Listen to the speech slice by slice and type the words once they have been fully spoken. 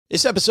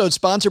This episode is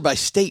sponsored by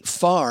State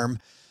Farm.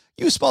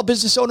 You a small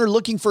business owner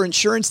looking for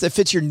insurance that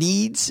fits your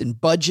needs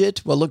and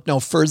budget? Well, look no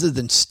further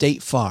than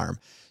State Farm.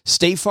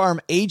 State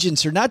Farm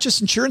agents are not just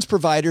insurance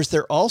providers,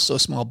 they're also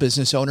small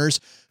business owners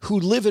who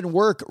live and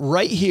work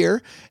right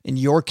here in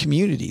your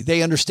community.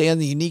 They understand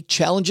the unique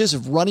challenges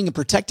of running and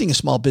protecting a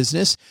small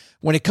business.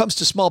 When it comes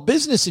to small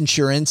business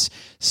insurance,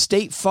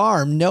 State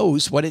Farm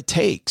knows what it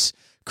takes.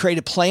 Create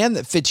a plan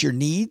that fits your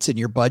needs and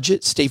your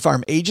budget. State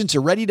Farm agents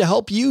are ready to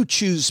help you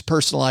choose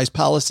personalized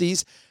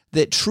policies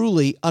that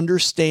truly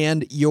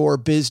understand your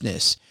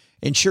business.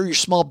 Insure your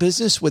small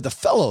business with a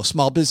fellow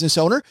small business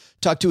owner.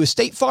 Talk to a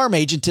State Farm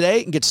agent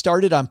today and get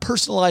started on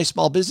personalized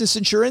small business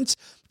insurance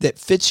that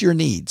fits your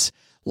needs.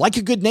 Like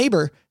a good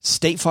neighbor,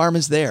 State Farm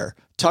is there.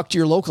 Talk to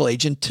your local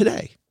agent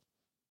today.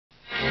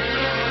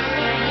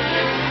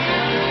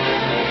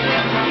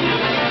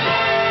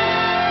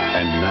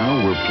 And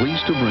now we're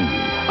pleased to bring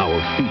you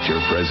our feature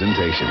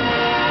presentation.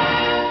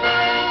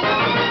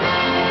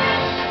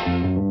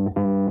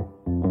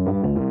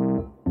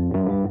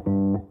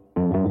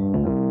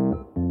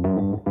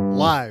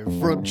 Live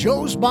from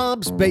Joe's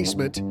mom's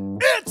basement,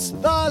 it's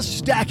the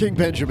Stacking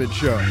Benjamin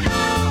Show.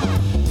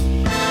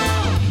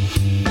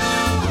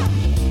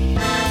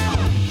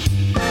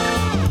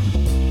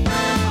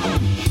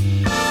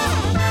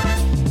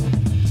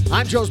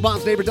 I'm Joe's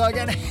mom's neighbor, Doug,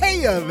 and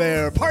hey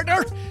there,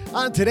 partner.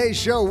 On today's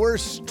show, we're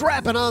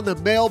strapping on the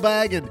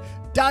mailbag and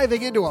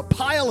diving into a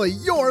pile of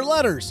your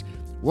letters.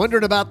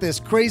 Wondering about this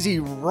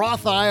crazy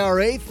Roth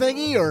IRA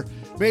thingy, or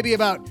maybe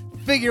about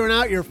figuring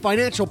out your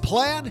financial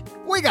plan?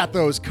 We got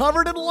those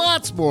covered and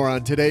lots more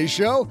on today's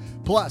show.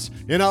 Plus,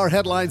 in our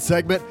headline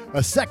segment,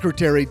 a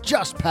secretary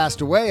just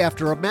passed away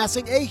after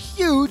amassing a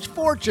huge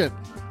fortune.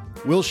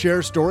 We'll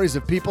share stories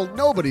of people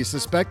nobody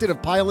suspected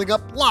of piling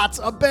up lots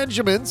of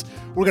Benjamins.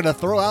 We're going to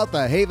throw out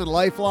the Haven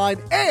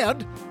Lifeline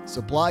and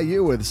supply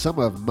you with some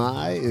of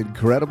my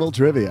incredible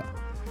trivia.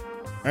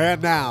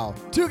 And now,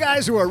 two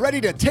guys who are ready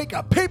to take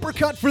a paper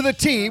cut for the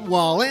team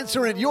while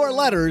answering your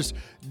letters,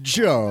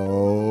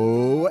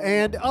 Joe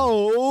and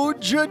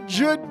O-G.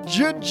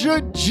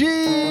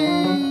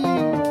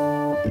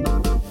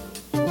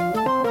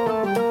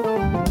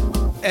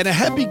 And a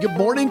happy good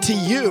morning to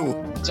you.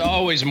 It's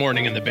always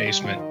morning in the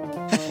basement.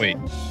 Wait,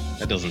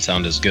 that doesn't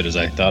sound as good as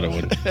I thought it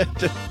would.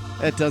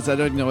 It does. I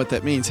don't even know what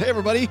that means. Hey,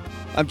 everybody.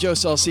 I'm Joe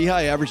Salsi.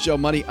 Hi, Average Joe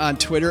Money on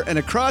Twitter. And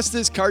across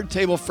this card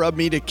table from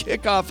me to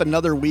kick off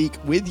another week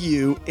with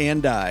you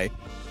and I,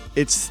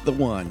 it's the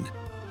one,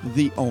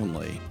 the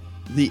only,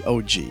 the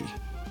OG.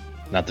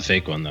 Not the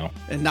fake one, though.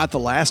 And not the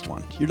last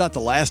one. You're not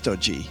the last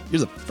OG. You're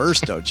the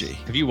first OG.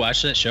 Have you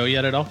watched that show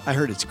yet at all? I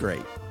heard it's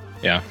great.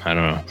 Yeah, I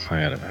don't know.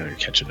 I gotta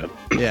catch it up.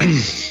 Yeah.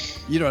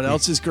 You know what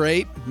else is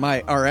great? My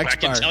RX bar. I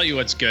can tell you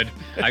what's good.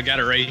 I got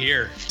it right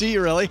here. Do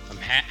you really?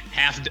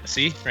 I'm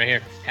see, right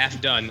here,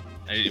 half done.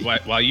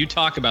 While you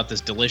talk about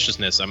this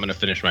deliciousness, I'm going to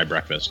finish my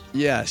breakfast.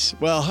 Yes.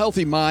 Well,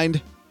 healthy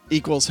mind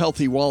equals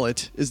healthy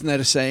wallet. Isn't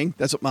that a saying?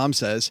 That's what Mom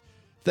says.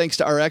 Thanks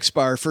to RX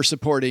Bar for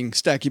supporting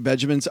Stacking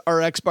Benjamins.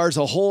 RX Bar is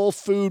a whole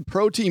food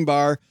protein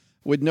bar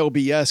with no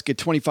BS. Get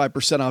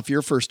 25% off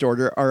your first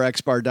order.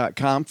 rxbar.com/SB.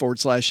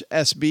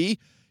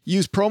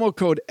 Use promo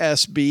code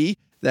SB.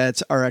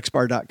 That's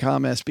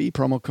rxbar.com SB,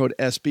 promo code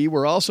SB.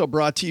 We're also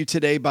brought to you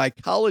today by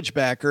College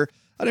Backer.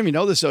 I don't even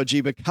know this,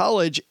 OG, but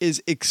college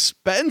is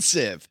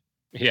expensive.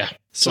 Yeah,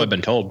 so I've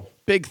been told.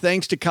 Big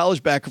thanks to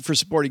College Backer for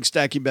supporting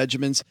Stacking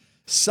Benjamins.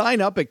 Sign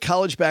up at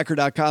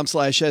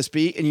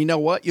collegebacker.com/SB, and you know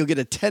what? You'll get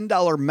a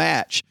 $10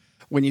 match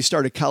when you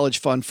start a college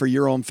fund for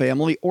your own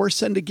family, or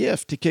send a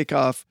gift to kick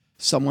off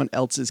someone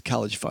else's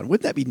college fund.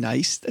 Wouldn't that be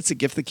nice? That's a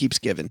gift that keeps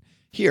giving.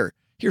 Here's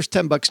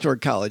 $10 toward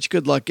college.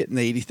 Good luck getting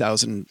the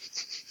 $80,000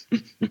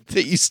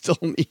 that you still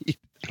need.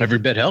 Every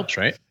bit helps,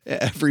 right?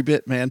 Every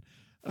bit, man.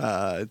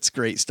 It's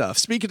great stuff.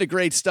 Speaking of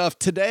great stuff,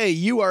 today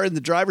you are in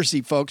the driver's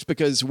seat, folks,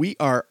 because we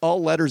are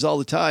all letters all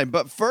the time.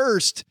 But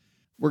first,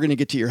 we're going to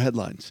get to your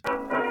headlines.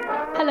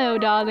 Hello,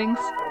 darlings.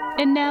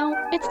 And now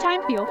it's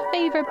time for your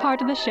favorite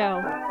part of the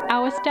show,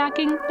 our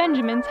Stacking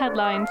Benjamin's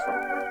headlines.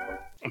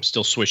 I'm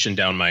still swishing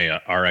down my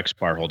RX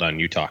bar. Hold on,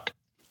 you talk.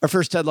 Our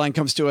first headline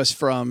comes to us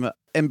from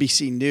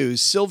NBC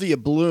News. Sylvia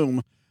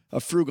Bloom, a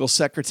frugal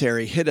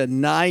secretary, hit a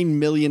 $9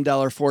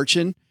 million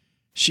fortune.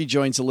 She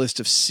joins a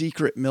list of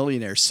secret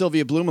millionaires.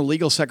 Sylvia Bloom, a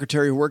legal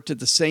secretary who worked at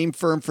the same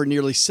firm for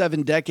nearly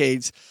 7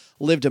 decades,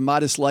 lived a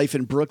modest life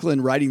in Brooklyn,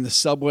 riding the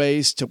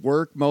subways to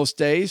work most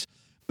days.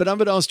 But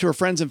unbeknownst to her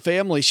friends and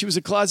family, she was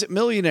a closet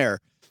millionaire.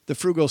 The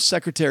frugal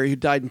secretary, who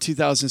died in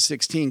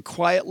 2016,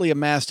 quietly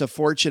amassed a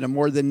fortune of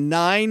more than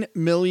 $9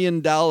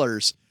 million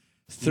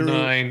through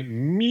 $9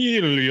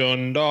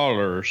 million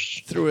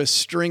through a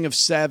string of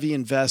savvy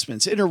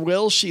investments. In her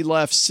will, she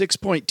left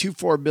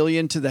 $6.24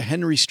 billion to the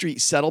Henry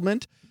Street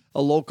Settlement,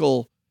 a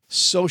local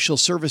social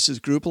services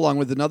group, along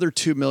with another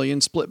 $2 million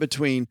split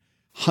between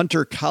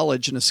Hunter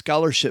College and a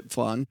scholarship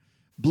fund.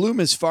 Bloom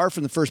is far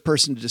from the first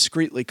person to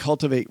discreetly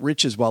cultivate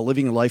riches while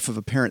living a life of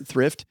apparent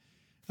thrift.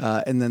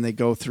 And then they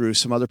go through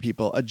some other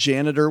people. A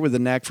janitor with a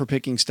knack for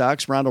picking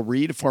stocks, Ronald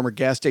Reed, a former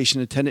gas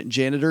station attendant and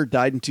janitor,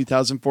 died in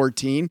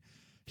 2014.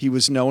 He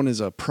was known as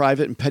a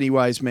private and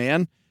penny-wise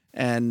man,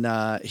 and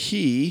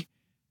he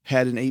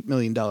had an $8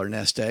 million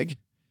nest egg.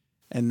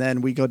 And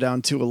then we go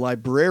down to a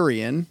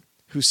librarian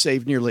who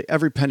saved nearly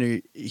every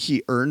penny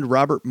he earned.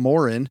 Robert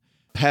Morin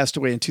passed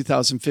away in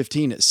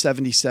 2015 at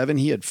 77.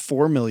 He had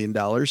 $4 million.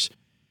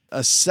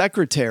 A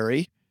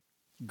secretary,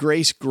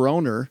 Grace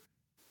Groner,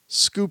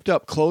 scooped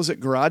up clothes at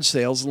garage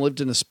sales and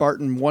lived in a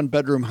Spartan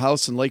one-bedroom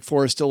house in Lake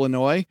Forest,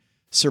 Illinois.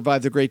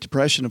 Survived the Great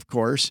Depression, of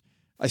course.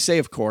 I say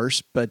of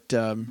course, but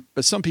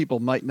some people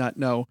might not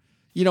know.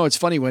 You know, it's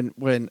funny,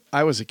 when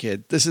I was a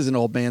kid, this is an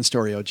old man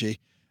story, OG.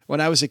 When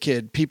I was a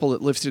kid, people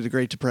that lived through the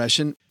Great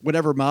Depression,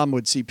 whenever mom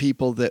would see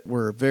people that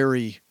were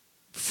very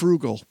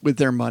frugal with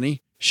their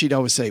money, she'd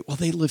always say, well,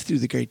 they lived through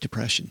the Great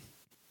Depression.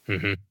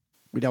 Mm-hmm.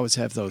 We'd always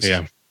have those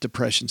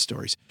depression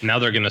stories. Now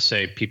they're going to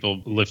say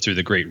people lived through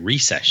the Great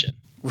Recession.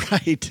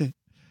 Right.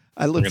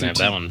 I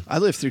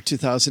lived through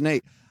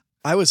 2008.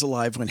 I was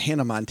alive when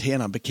Hannah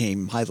Montana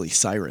became Miley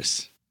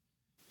Cyrus.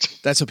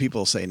 That's what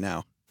people say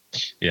now.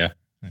 Yeah,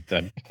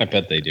 I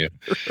bet they do.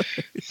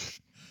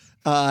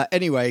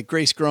 Anyway,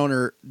 Grace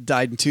Groner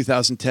died in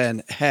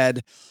 2010,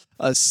 had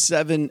a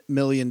 $7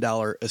 million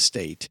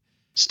estate.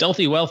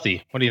 Stealthy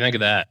wealthy. What do you think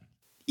of that?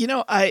 You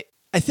know, I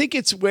think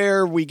it's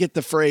where we get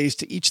the phrase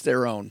to each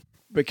their own,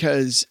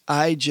 because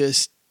I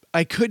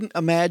couldn't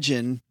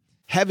imagine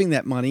having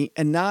that money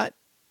and not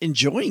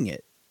enjoying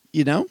it,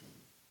 you know?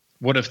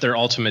 What if their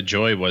ultimate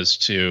joy was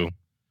to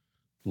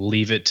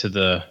leave it to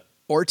the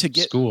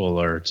school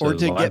or to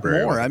get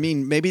more? I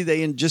mean, maybe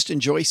they just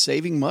enjoy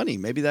saving money.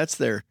 Maybe that's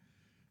their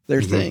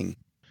thing.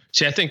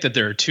 See, I think that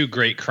there are two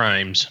great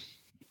crimes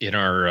in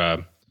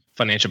our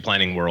financial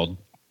planning world.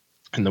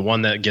 And the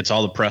one that gets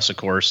all the press, of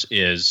course,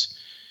 is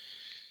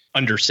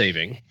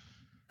undersaving,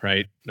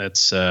 right?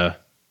 That's the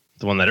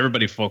one that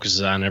everybody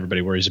focuses on,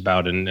 everybody worries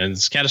about, and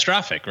it's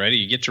catastrophic, right?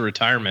 You get to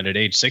retirement at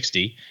age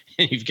 60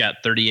 and you've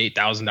got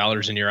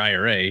 $38,000 in your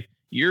IRA.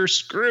 You're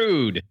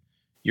screwed.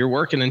 You're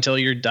working until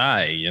you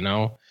die, you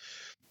know?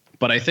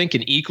 But I think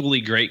an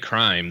equally great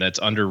crime that's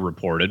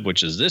underreported,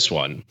 which is this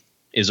one,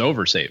 is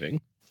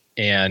oversaving.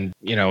 And,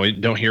 you know, we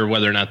don't hear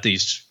whether or not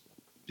these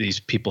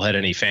people had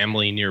any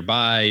family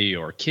nearby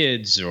or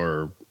kids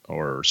or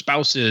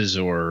spouses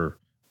or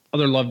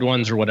other loved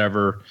ones or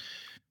whatever.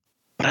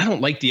 But I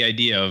don't like the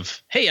idea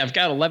of, hey, I've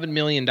got $11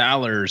 million,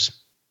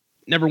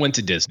 never went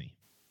to Disney,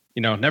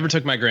 you know, never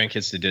took my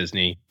grandkids to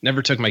Disney,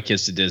 never took my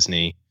kids to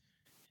Disney.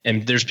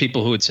 And there's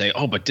people who would say,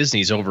 oh, but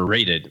Disney's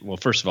overrated. Well,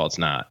 first of all, it's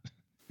not.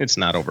 It's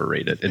not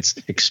overrated. It's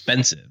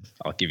expensive.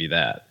 I'll give you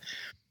that.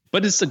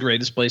 But it's the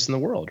greatest place in the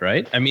world,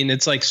 right? I mean,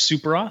 it's like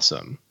super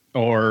awesome.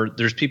 Or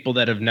there's people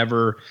that have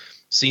never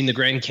seen the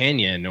Grand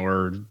Canyon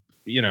or,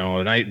 you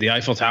know, the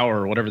Eiffel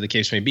Tower or whatever the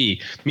case may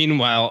be.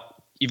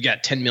 Meanwhile, you've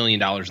got $10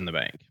 million in the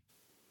bank.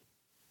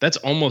 That's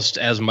almost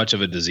as much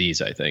of a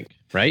disease, I think,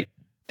 right?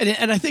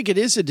 And I think it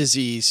is a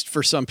disease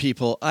for some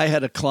people. I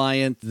had a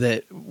client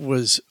that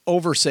was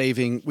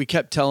oversaving. We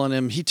kept telling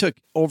him he took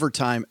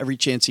overtime every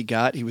chance he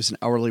got. He was an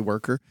hourly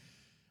worker.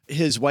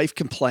 His wife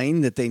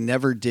complained that they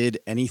never did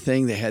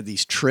anything. They had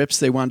these trips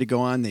they wanted to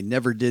go on. They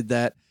never did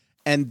that.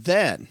 And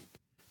then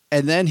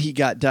he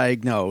got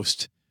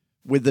diagnosed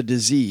with a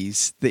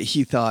disease that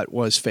he thought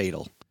was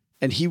fatal.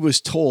 And he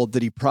was told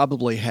that he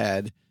probably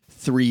had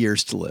 3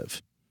 years to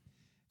live.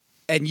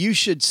 And you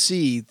should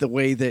see the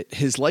way that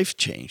his life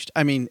changed.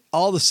 I mean,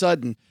 all of a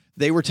sudden,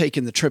 they were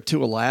taking the trip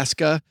to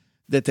Alaska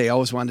that they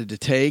always wanted to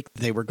take.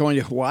 They were going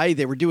to Hawaii.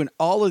 They were doing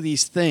all of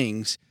these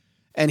things.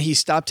 And he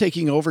stopped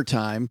taking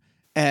overtime.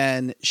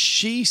 And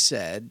she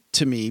said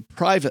to me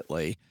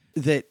privately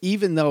that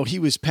even though he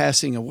was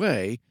passing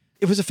away,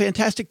 it was a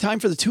fantastic time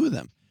for the two of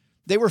them.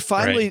 They were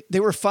finally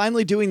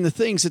doing the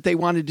things that they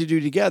wanted to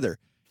do together.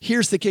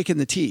 Here's the kick in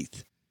the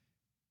teeth.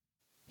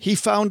 He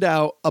found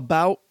out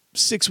about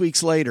 6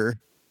 weeks later,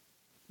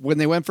 when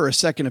they went for a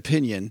second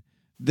opinion,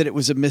 that it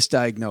was a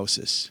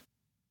misdiagnosis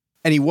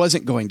and he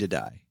wasn't going to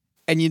die.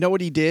 And you know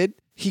what he did?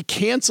 He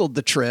canceled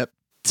the trip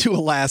to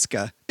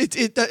Alaska.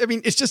 I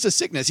mean, it's just a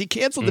sickness. He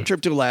canceled the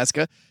trip to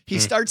Alaska. He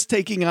starts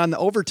taking on the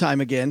overtime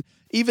again,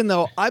 even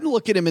though I'm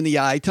looking him in the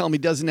eye, telling him he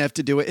doesn't have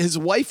to do it. His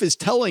wife is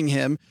telling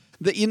him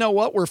that, you know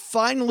what, we're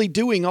finally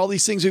doing all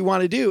these things we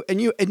want to do.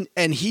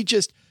 And he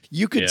just,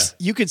 you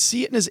could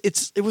see it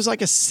it was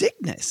like a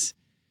sickness.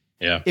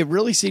 Yeah. It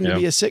really seemed to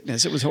be a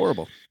sickness. It was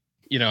horrible.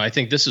 You know, I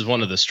think this is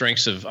one of the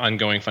strengths of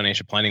ongoing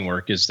financial planning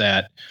work is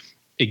that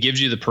it gives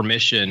you the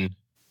permission,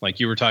 like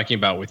you were talking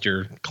about with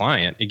your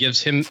client, it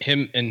gives him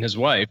and his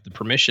wife the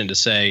permission to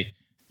say,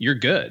 you're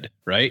good,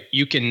 right?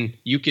 You can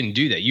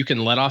do that. You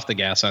can let off the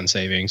gas on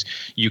savings.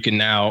 You can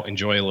now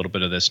enjoy a little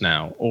bit of this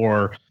now.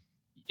 Or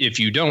if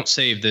you don't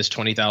save this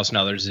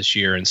 $20,000 this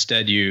year,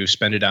 instead you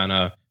spend it on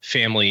a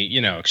family,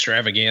 you know,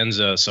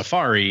 extravaganza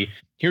safari,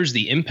 here's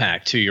the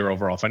impact to your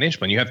overall financial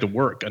plan. You have to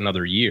work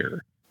another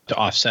year to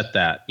offset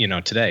that, you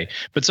know, today.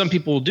 But some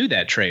people will do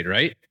that trade,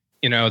 right?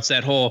 You know, it's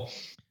that whole,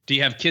 do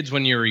you have kids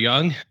when you're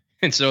young?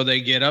 And so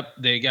they get up,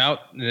 they go out,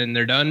 and then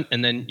they're done,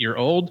 and then you're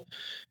old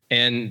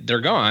and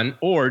they're gone.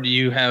 Or do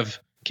you have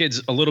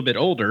kids a little bit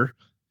older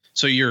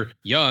So you're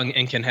young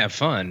and can have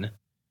fun,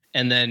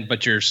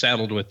 but you're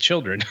saddled with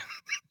children.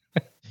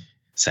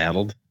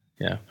 Saddled.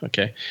 Yeah.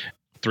 Okay.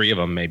 3 of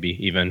them,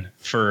 maybe even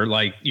for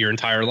like your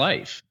entire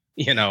life,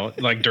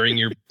 like during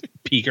your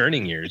peak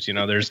earning years.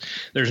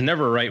 There's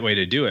never a right way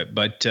to do it.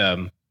 But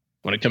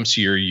when it comes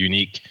to your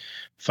unique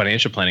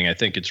financial planning, I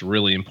think it's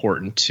really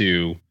important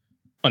to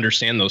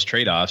understand those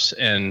trade-offs.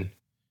 And,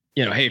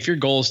 hey, if your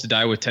goal is to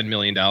die with $10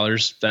 million,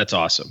 that's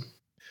awesome.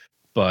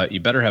 But you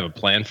better have a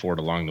plan for it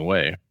along the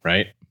way,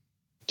 right?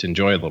 To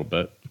enjoy a little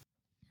bit.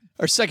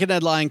 Our second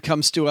headline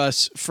comes to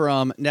us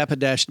from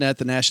NAPA-Net,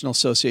 the National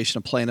Association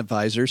of Plan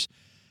Advisors.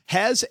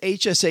 Has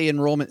HSA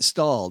enrollment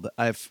stalled?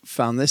 I've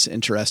found this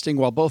interesting.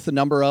 While both the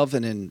number of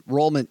and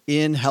enrollment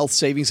in health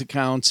savings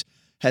accounts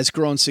has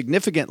grown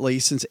significantly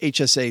since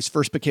HSAs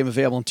first became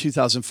available in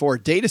 2004,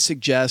 data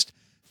suggest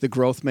the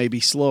growth may be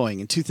slowing.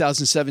 In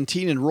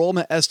 2017,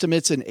 enrollment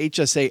estimates in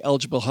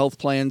HSA-eligible health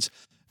plans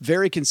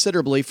vary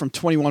considerably from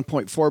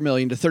 21.4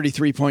 million to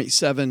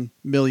 33.7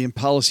 million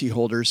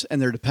policyholders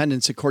and their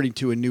dependents, according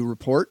to a new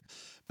report.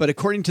 But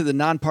according to the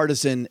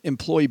Nonpartisan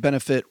Employee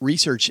Benefit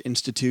Research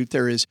Institute,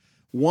 there is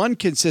one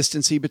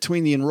consistency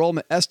between the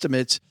enrollment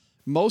estimates.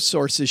 Most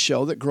sources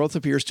show that growth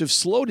appears to have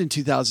slowed in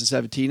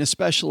 2017,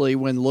 especially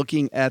when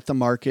looking at the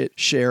market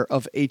share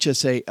of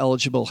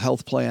HSA-eligible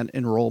health plan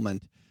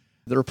enrollment.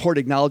 The report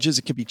acknowledges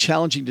it can be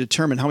challenging to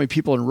determine how many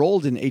people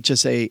enrolled in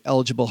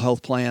HSA-eligible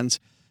health plans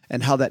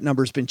and how that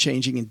number has been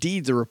changing.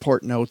 Indeed, the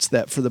report notes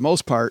that for the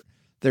most part,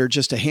 there are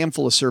just a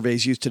handful of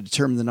surveys used to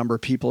determine the number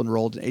of people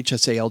enrolled in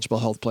HSA-eligible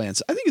health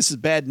plans. I think this is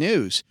bad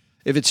news.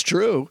 If it's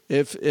true,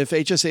 if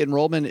HSA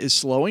enrollment is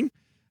slowing,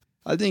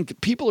 I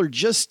think people are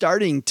just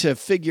starting to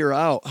figure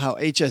out how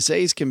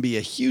HSAs can be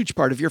a huge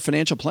part of your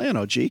financial plan,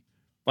 OG.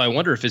 Well, I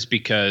wonder if it's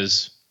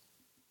because,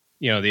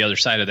 the other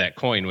side of that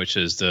coin, which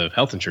is the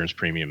health insurance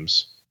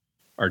premiums,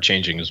 are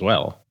changing as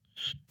well.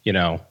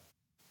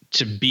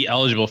 To be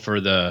eligible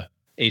for the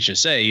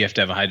HSA, you have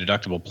to have a high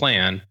deductible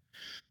plan.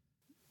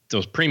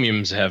 Those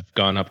premiums have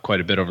gone up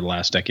quite a bit over the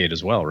last decade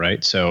as well,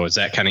 right? So is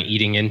that kind of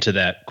eating into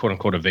that quote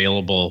unquote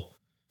available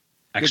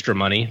extra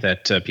money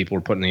that people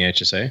were putting in the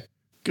HSA?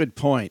 Good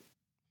point.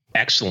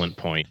 Excellent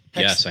point.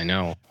 Yes, I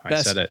know. I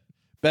said it.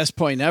 Best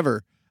point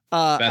ever.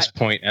 Best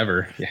point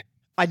ever. Yeah.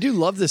 I do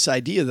love this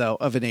idea, though,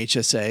 of an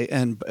HSA.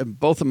 And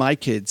both of my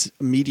kids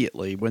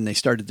immediately, when they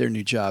started their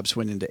new jobs,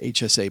 went into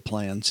HSA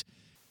plans.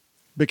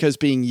 Because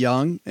being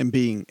young and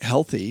being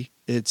healthy,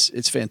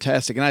 it's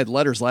fantastic. And I had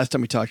letters last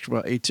time we talked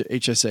about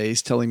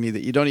HSAs telling me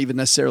that you don't even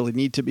necessarily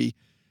need to be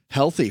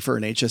healthy for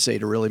an HSA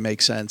to really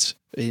make sense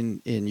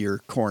in your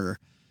corner.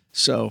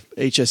 So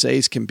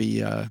HSAs can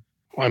be...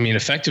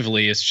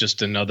 effectively, it's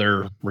just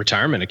another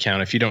retirement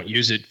account. If you don't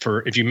use it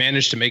if you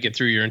manage to make it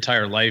through your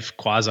entire life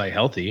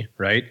quasi-healthy,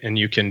 right? And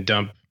you can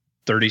dump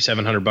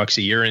 $3,700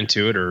 a year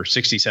into it, or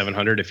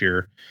 $6,700 if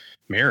you're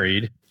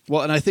married.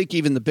 Well, and I think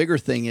even the bigger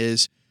thing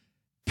is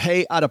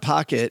pay out of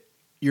pocket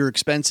your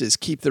expenses,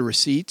 keep the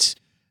receipts,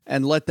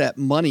 and let that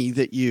money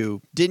that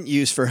you didn't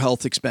use for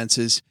health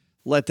expenses,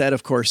 let that,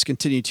 of course,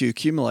 continue to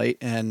accumulate.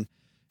 And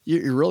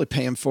you're really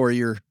paying for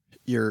your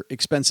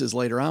expenses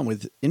later on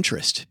with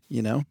interest,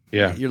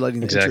 Yeah. You're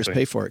letting the interest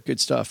pay for it. Good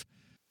stuff.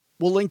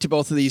 We'll link to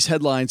both of these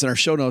headlines in our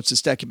show notes at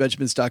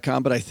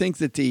stackingbenjamins.com. But I think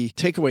that the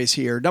takeaways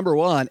here, number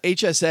one,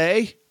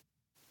 HSA,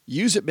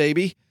 use it,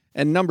 baby.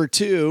 And number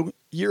two,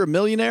 you're a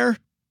millionaire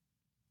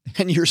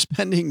and you're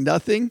spending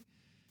nothing.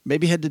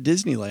 Maybe head to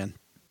Disneyland.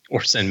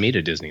 Or send me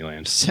to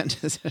Disneyland.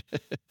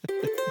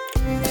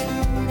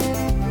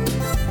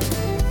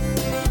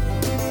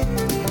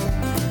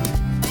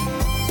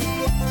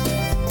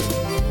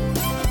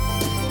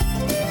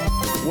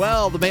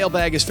 Well, the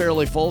mailbag is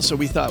fairly full, so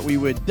we thought we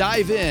would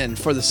dive in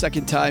for the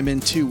second time in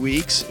 2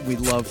 weeks. We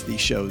love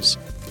these shows,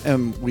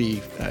 and we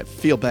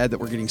feel bad that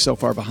we're getting so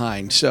far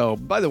behind. So,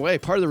 by the way,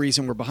 part of the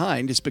reason we're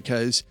behind is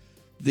because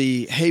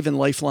the Haven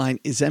Lifeline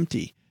is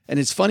empty. And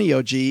it's funny,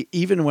 OG,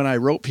 even when I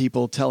wrote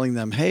people telling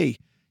them, hey,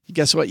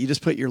 guess what? You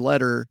just put your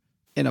letter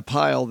in a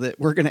pile that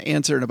we're going to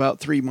answer in about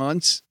 3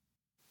 months.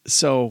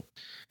 So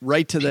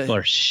right to People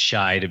are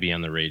shy to be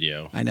on the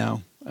radio. I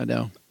know.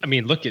 I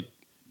mean, look at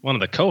one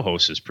of the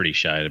co-hosts is pretty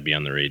shy to be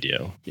on the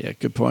radio. Yeah,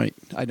 good point.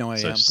 I know I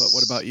am, but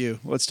what about you?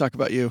 Let's talk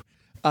about you.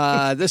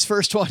 This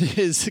first one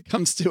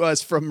comes to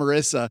us from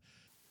Marissa.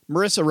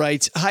 Marissa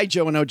writes, hi,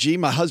 Joe and OG.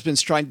 My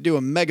husband's trying to do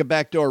a mega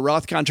backdoor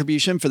Roth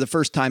contribution for the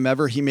first time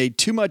ever. He made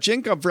too much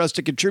income for us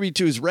to contribute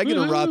to his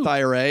regular Roth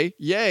IRA.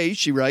 Yay,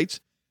 she writes.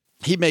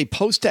 He made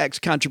post-tax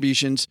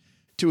contributions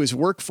to his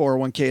work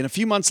 401k, and a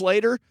few months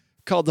later,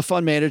 called the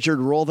fund manager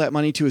to roll that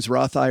money to his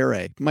Roth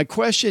IRA. My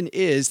question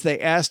is, they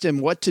asked him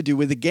what to do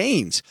with the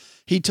gains.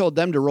 He told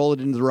them to roll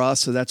it into the Roth,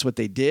 so that's what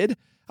they did.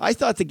 I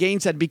thought the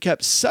gains had to be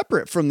kept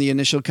separate from the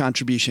initial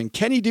contribution.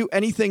 Can he do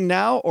anything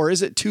now, or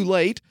is it too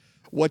late?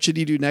 What should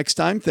he do next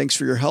time? Thanks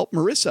for your help,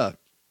 Marissa.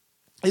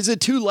 Is it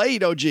too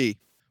late, OG?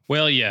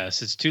 Well,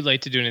 yes, it's too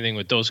late to do anything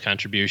with those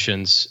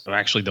contributions, or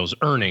actually those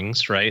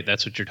earnings, right?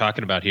 That's what you're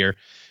talking about here.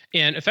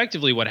 And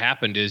effectively what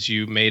happened is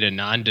you made a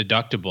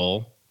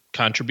non-deductible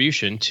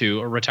contribution to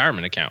a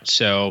retirement account.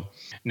 So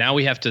now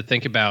we have to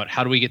think about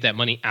how do we get that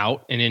money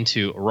out and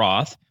into a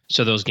Roth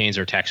so those gains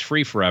are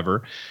tax-free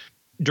forever.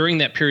 During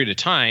that period of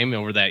time,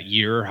 over that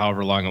year,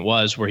 however long it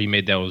was, where he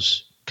made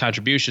those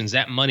contributions,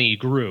 that money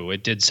grew.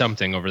 It did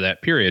something over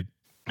that period.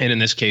 And in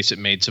this case, it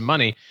made some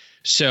money.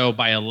 So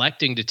by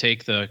electing to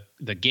take the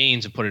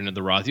gains and put it into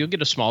the Roth, you'll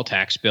get a small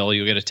tax bill.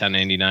 You'll get a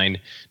 1099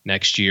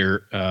 next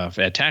year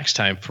at tax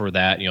time for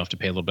that. You'll have to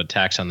pay a little bit of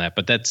tax on that,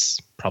 but that's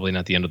probably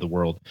not the end of the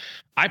world.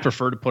 I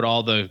prefer to put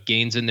all the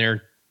gains in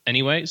there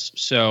anyways.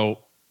 So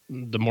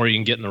the more you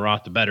can get in the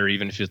Roth, the better,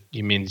 even if it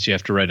means you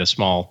have to write a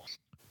small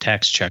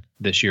tax check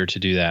this year to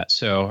do that.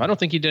 So I don't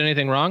think you did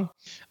anything wrong.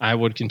 I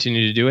would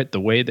continue to do it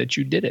the way that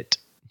you did it.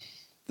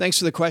 Thanks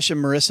for the question,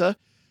 Marissa.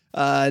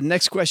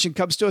 Next question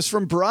comes to us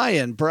from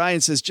Brian. Brian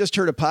says, just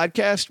heard a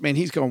podcast. Man,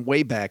 he's going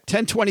way back.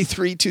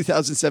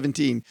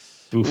 10/23/2017.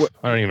 Oof,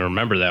 I don't even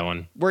remember that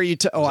one. Where you?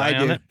 I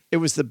do. It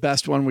was the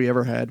best one we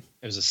ever had.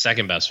 It was the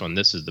second best one.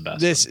 This is the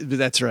best.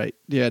 That's right.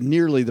 Yeah,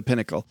 nearly the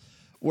pinnacle.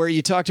 Where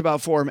you talked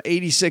about Form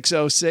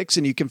 8606,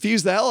 and you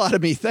confused the hell out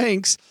of me.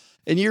 Thanks.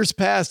 In years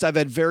past, I've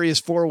had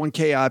various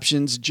 401k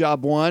options.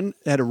 Job one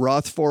had a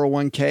Roth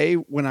 401k.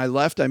 When I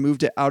left, I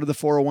moved it out of the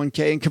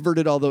 401k and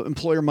converted all the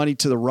employer money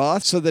to the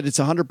Roth so that it's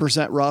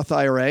 100% Roth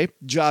IRA.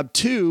 Job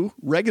two,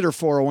 regular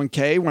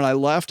 401k. When I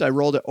left, I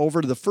rolled it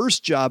over to the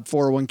first job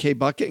 401k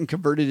bucket and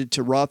converted it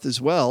to Roth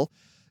as well.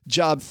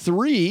 Job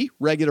three,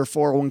 regular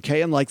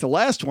 401k, and like the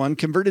last one,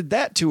 converted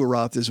that to a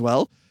Roth as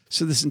well.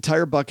 So this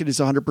entire bucket is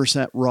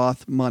 100%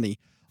 Roth money.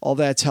 All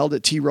that's held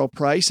at T. Rowe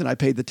Price, and I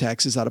paid the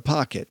taxes out of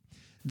pocket.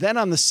 Then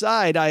on the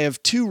side, I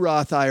have two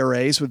Roth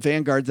IRAs with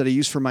Vanguard that I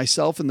use for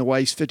myself and the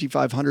wife's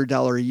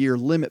 $5,500 a year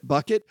limit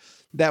bucket.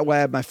 That way I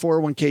have my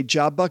 401k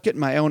job bucket and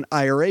my own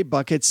IRA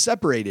bucket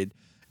separated.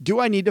 Do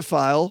I need to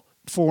file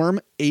Form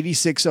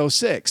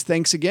 8606?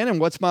 Thanks again. And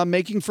what's Mom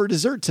making for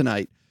dessert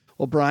tonight?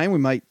 Well, Brian, we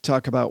might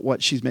talk about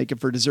what she's making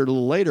for dessert a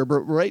little later,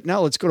 but right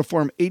now let's go to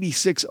Form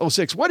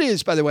 8606. What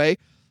is, by the way,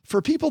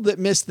 for people that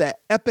missed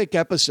that epic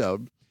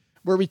episode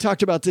where we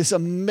talked about this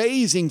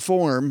amazing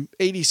Form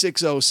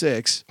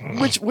 8606,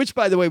 which,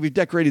 by the way, we've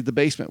decorated the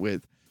basement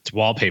with. It's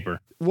wallpaper.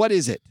 What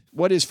is it?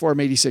 What is Form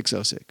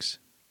 8606?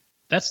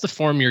 That's the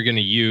form you're going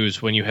to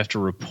use when you have to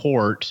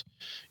report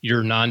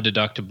your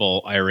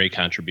non-deductible IRA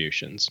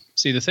contributions.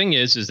 See, the thing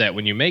is that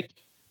when you make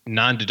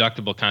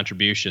non-deductible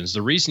contributions,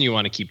 the reason you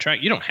want to keep track,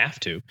 you don't have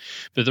to,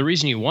 but the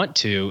reason you want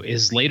to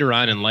is later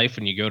on in life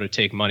when you go to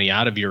take money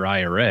out of your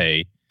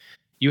IRA,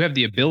 you have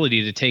the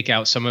ability to take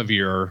out some of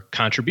your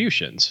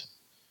contributions.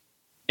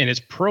 And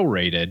it's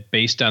prorated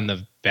based on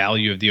the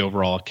value of the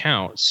overall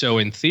account. So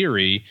in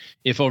theory,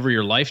 if over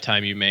your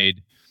lifetime you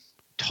made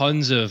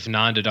tons of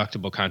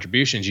non-deductible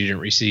contributions, you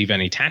didn't receive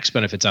any tax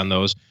benefits on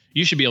those,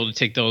 you should be able to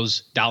take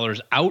those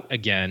dollars out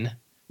again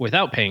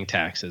without paying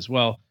taxes.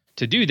 Well,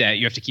 to do that,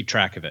 you have to keep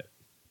track of it.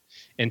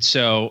 And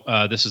so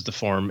this is the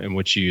form in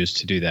which you use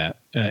to do that.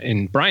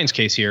 In Brian's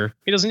case here,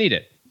 he doesn't need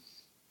it.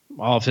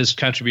 All of his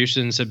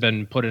contributions have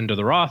been put into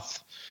the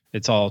Roth.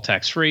 It's all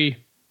tax-free.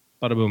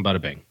 Bada boom,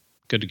 bada bing.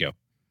 Good to go.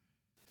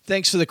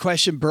 Thanks for the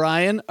question,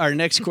 Brian. Our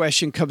next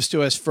question comes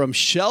to us from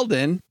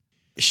Sheldon.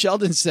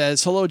 Sheldon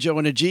says, hello, Joe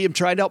and a G. I'm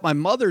trying to help my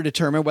mother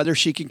determine whether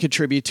she can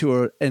contribute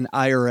to an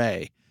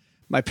IRA.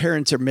 My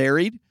parents are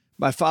married.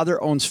 My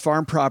father owns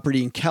farm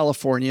property in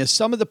California.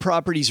 Some of the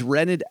property's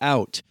rented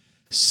out.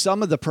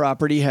 Some of the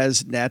property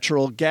has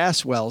natural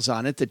gas wells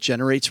on it that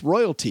generates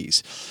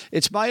royalties.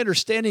 It's my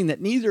understanding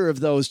that neither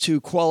of those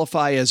two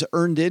qualify as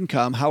earned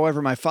income.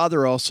 However, my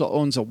father also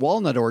owns a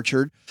walnut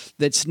orchard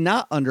that's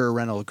not under a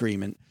rental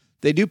agreement.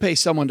 They do pay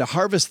someone to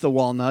harvest the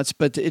walnuts,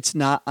 but it's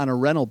not on a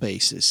rental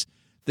basis.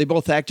 They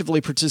both actively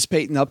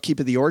participate in the upkeep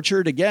of the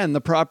orchard. Again,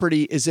 the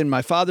property is in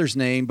my father's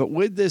name, but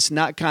would this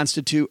not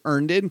constitute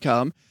earned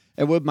income?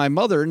 And would my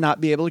mother not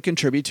be able to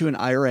contribute to an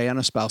IRA on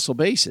a spousal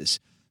basis?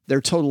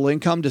 Their total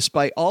income,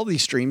 despite all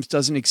these streams,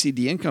 doesn't exceed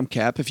the income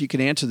cap. If you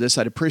can answer this,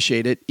 I'd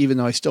appreciate it, even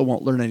though I still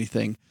won't learn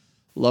anything.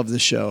 Love the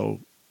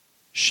show,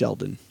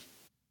 Sheldon.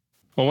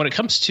 Well, when it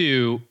comes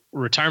to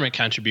retirement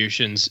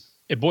contributions,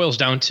 it boils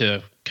down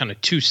to kind of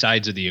two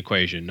sides of the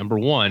equation. Number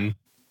one,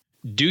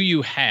 do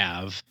you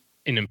have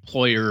an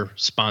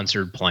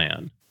employer-sponsored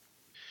plan?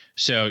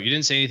 So you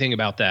didn't say anything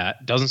about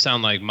that. Doesn't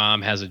sound like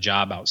mom has a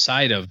job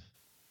outside of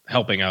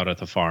helping out at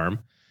the farm.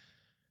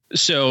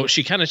 So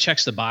she kind of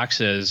checks the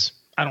boxes.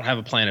 I don't have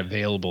a plan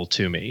available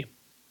to me.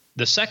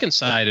 The second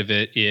side of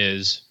it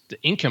is the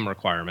income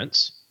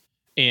requirements.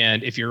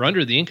 And if you're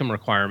under the income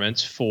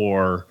requirements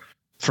for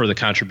the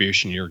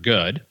contribution, you're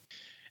good.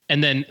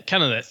 And then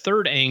kind of that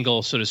third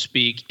angle, so to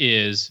speak,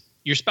 is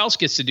your spouse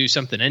gets to do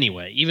something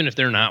anyway, even if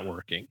they're not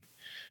working.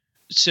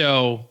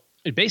 So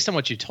based on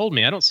what you told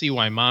me, I don't see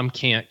why mom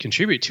can't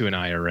contribute to an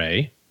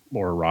IRA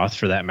or a Roth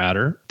for that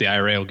matter. The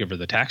IRA will give her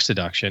the tax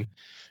deduction.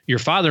 Your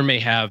father may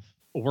have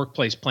a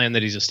workplace plan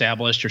that he's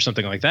established or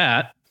something like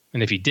that.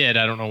 And if he did,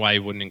 I don't know why he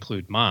wouldn't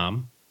include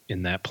mom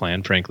in that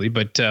plan, frankly.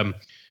 But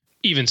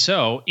even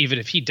so, even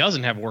if he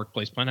doesn't have a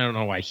workplace plan, I don't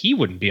know why he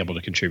wouldn't be able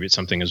to contribute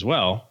something as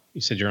well. You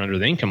said you're under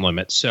the income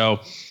limit. So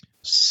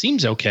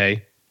Seems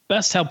okay.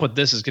 Best help with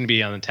this is going to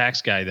be on the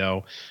tax guy,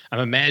 though. I'm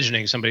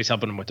imagining somebody's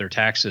helping them with their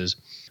taxes.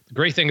 The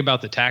great thing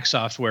about the tax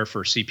software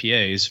for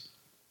CPAs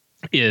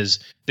is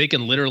they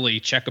can literally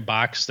check a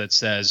box that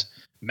says,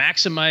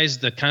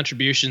 maximize the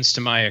contributions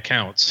to my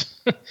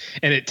accounts.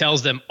 And it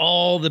tells them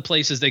all the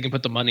places they can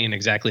put the money and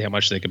exactly how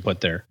much they can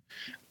put there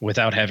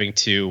without having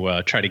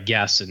to try to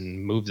guess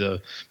and move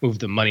the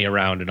money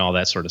around and all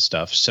that sort of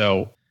stuff.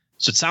 So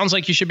it sounds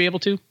like you should be able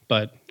to,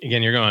 but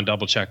again, you're going to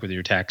double check with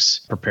your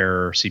tax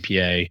preparer or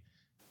CPA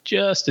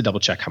just to double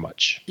check how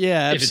much.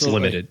 Yeah, absolutely. If it's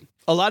limited.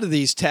 A lot of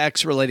these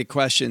tax related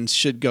questions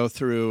should go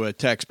through a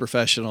tax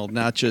professional,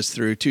 not just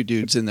through two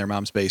dudes in their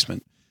mom's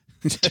basement.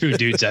 Two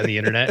dudes on the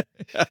internet.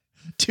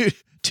 Two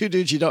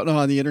dudes you don't know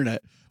on the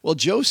internet. Well,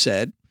 OG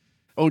said.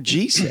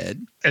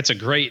 It's a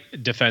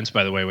great defense,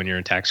 by the way, when you're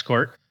in tax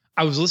court.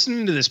 I was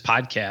listening to this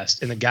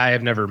podcast, and the guy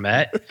I've never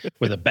met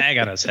with a bag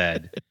on his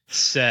head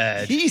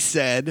said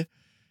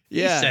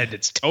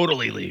it's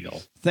totally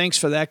legal. Thanks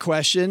for that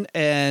question.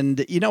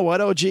 And you know what,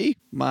 OG?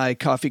 My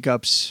coffee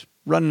cup's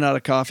running out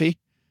of coffee.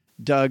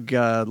 Doug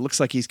looks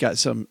like he's got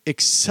some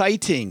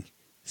exciting,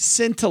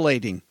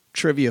 scintillating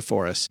trivia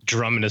for us.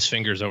 Drumming his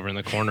fingers over in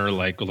the corner,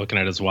 like looking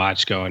at his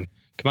watch going,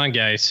 come on,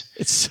 guys.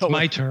 It's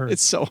my turn.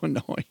 It's so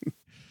annoying.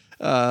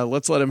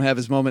 Let's let him have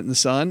his moment in the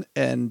sun,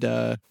 and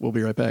we'll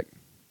be right back.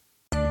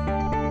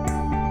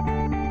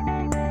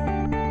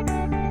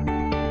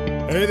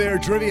 Hey there,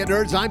 trivia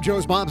nerds. I'm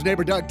Joe's mom's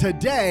neighbor, Doug,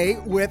 today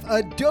with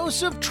a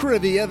dose of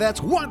trivia that's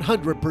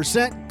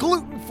 100%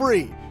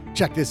 gluten-free.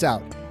 Check this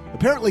out.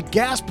 Apparently,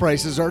 gas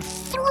prices are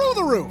through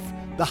the roof,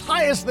 the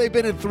highest they've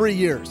been in 3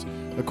 years.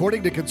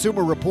 According to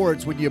Consumer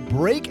Reports, when you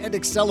brake and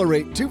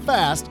accelerate too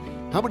fast,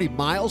 how many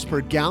miles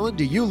per gallon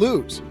do you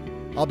lose?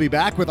 I'll be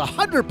back with a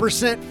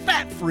 100%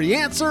 fat-free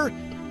answer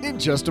in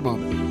just a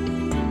moment.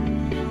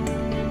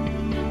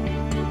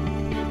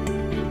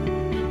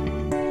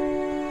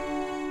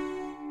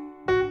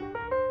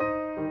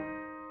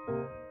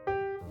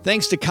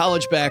 Thanks to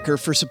College Backer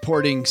for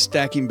supporting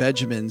Stacking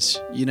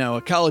Benjamins. You know,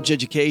 a college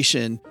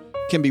education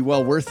can be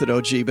well worth it,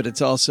 OG, but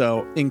it's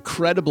also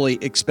incredibly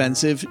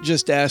expensive.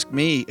 Just ask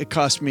me. It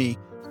cost me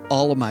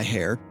all of my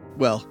hair.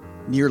 Well,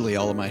 nearly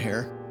all of my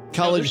hair.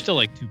 There's still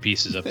like two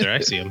pieces up there. I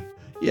see them.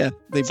 Yeah.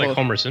 It's like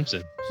Homer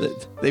Simpson.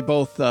 They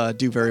both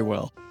do very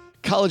well.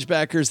 College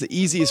Backer is the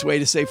easiest way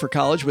to save for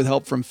college with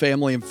help from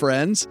family and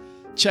friends.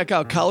 Check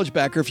out College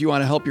Backer if you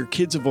want to help your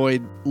kids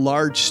avoid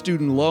large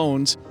student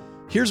loans.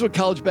 Here's what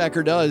College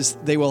Backer does.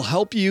 They will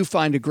help you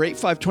find a great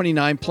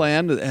 529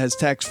 plan that has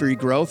tax-free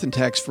growth and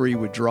tax-free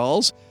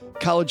withdrawals.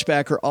 College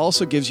Backer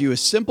also gives you a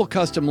simple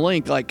custom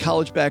link like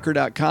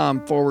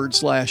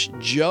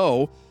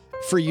collegebacker.com/Joe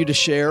for you to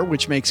share,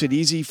 which makes it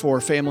easy for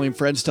family and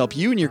friends to help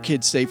you and your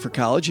kids save for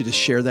college. You just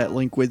share that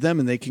link with them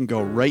and they can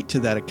go right to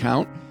that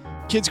account.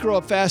 Kids grow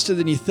up faster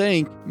than you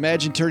think.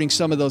 Imagine turning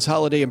some of those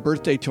holiday and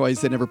birthday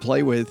toys they never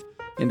play with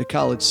into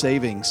college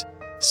savings.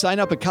 Sign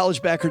up at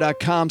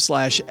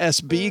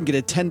collegebacker.com/SB and get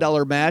a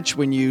 $10 match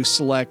when you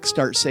select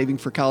Start Saving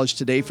for College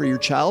Today for your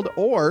child,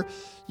 or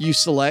you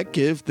select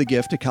Give the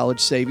Gift of College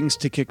Savings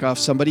to kick off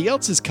somebody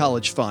else's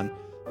college fund.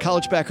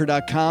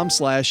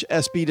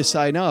 collegebacker.com/SB to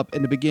sign up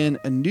and to begin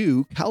a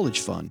new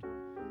college fund.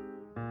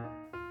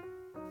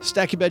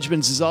 Stacking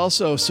Benjamins is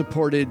also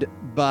supported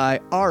by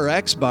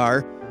RX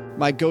Bar,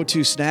 my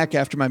go-to snack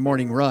after my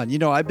morning run. You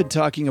know, I've been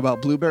talking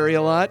about blueberry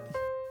a lot,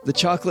 the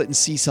chocolate and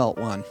sea salt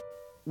one.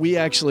 We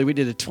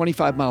did a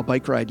 25-mile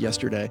bike ride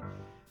yesterday,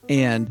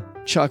 and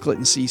chocolate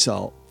and sea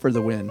salt for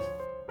the win.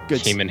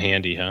 Good. Came in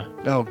handy, huh?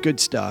 Oh, good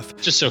stuff.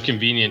 Just so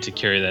convenient to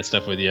carry that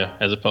stuff with you,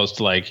 as opposed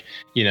to like,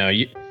 you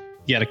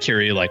got to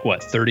carry like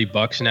what,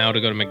 $30 now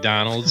to go to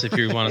McDonald's if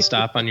you want to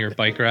stop on your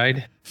bike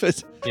ride.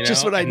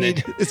 Just what I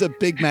need is a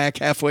Big Mac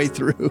halfway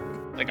through.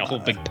 Like a whole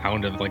big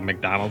pound of like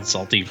McDonald's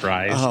salty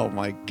fries. Oh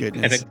my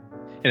goodness.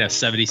 And a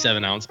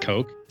 77-ounce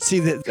Coke. See,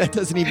 that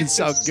doesn't even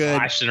sound good.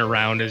 Slashing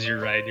around as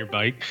you're riding your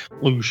bike.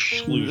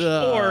 Loosh.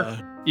 Or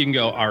you can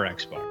go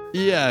RX Bar.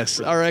 Yes,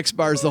 RX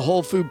Bar is the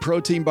whole food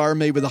protein bar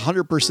made with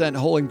 100%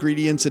 whole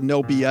ingredients and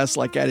no BS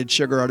like added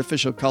sugar,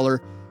 artificial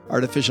color,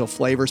 artificial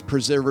flavors,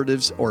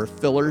 preservatives, or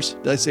fillers.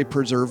 Did I say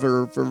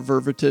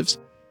preservatives?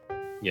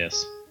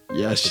 Yes.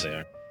 Yes. That's what they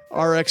are.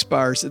 RX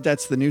bars,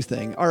 that's the new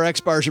thing. RX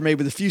bars are made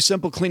with a few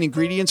simple, clean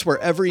ingredients where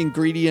every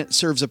ingredient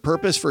serves a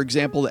purpose. For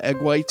example, the egg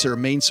whites are a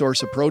main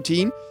source of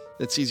protein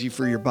that's easy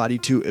for your body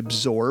to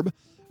absorb.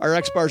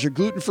 RX bars are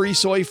gluten-free,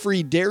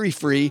 soy-free,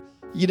 dairy-free.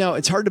 You know,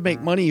 it's hard to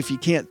make money if you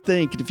can't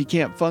think and if you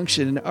can't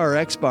function. An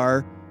RX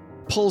bar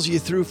pulls you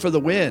through for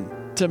the win.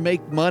 To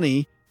make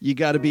money, you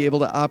got to be able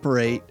to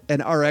operate.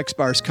 And RX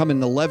bars come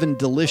in 11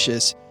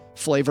 delicious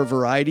flavor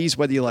varieties,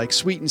 whether you like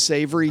sweet and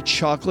savory,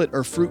 chocolate,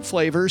 or fruit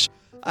flavors.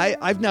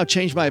 I've now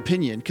changed my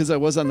opinion because I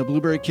was on the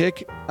blueberry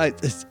kick.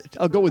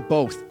 I'll go with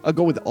both. I'll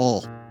go with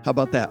all. How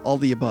about that? All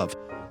the above.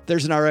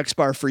 There's an RX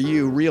bar for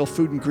you. Real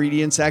food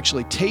ingredients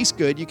actually taste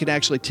good. You can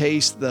actually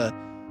taste the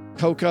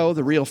cocoa,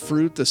 the real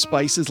fruit, the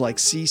spices like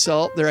sea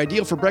salt. They're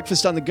ideal for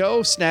breakfast on the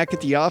go, snack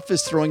at the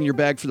office, throwing in your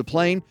bag for the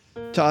plane.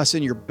 Toss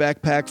in your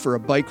backpack for a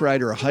bike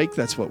ride or a hike.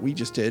 That's what we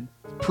just did.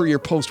 Per your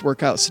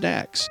post-workout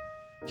snacks.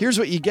 Here's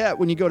what you get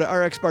when you go to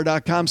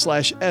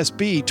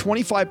rxbar.com/SB.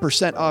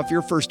 25% off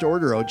your first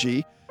order,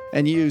 OG.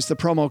 And use the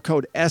promo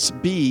code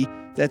SB.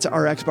 That's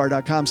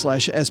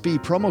rxbar.com/SB.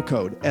 Promo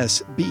code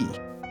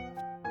SB.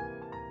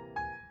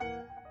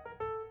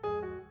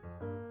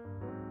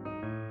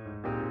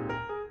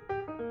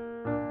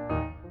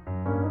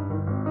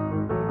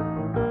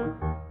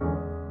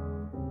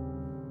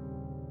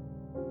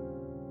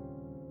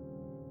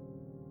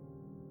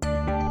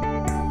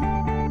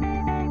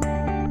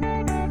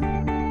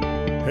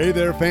 Hey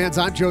there, fans.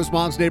 I'm Joe's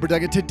mom's neighbor,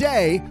 Doug, and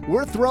today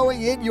we're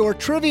throwing in your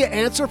trivia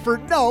answer for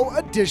no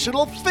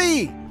additional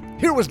fee.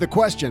 Here was the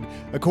question.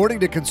 According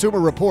to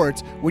Consumer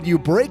Reports, when you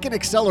brake and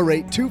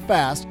accelerate too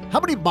fast, how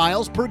many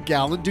miles per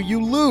gallon do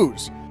you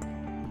lose?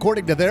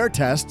 According to their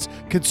tests,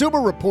 Consumer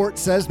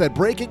Reports says that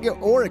braking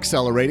or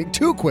accelerating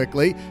too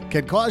quickly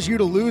can cause you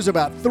to lose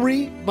about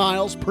 3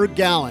 miles per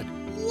gallon.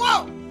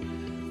 Whoa!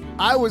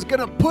 I was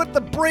going to put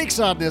the brakes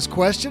on this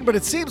question, but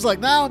it seems like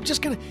now I'm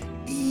just going to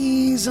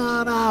ease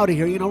on out of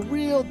here,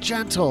 real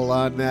gentle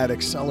on that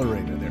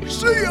accelerator there.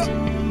 See ya!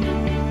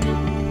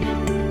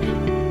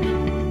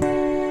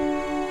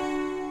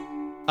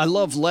 I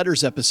love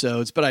letters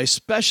episodes, but I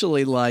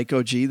especially like,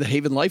 OG, the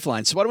Haven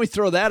Lifeline. So why don't we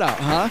throw that out,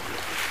 huh?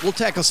 We'll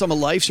tackle some of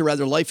life's, or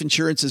rather life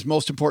insurance's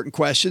most important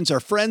questions. Our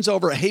friends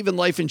over at Haven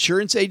Life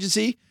Insurance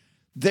Agency,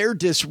 they're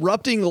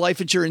disrupting the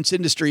life insurance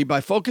industry by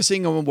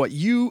focusing on what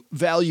you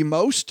value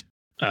most.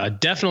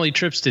 Definitely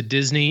trips to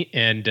Disney,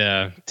 and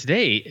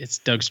today it's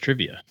Doug's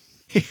Trivia.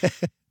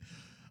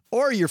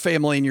 Or your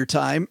family and your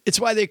time. It's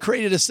why they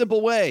created a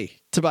simple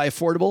way to buy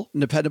affordable and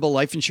dependable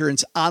life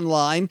insurance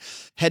online.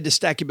 Head to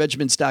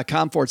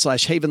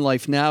stackingbenjamins.com/Haven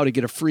Life now to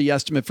get a free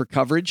estimate for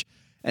coverage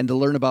and to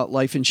learn about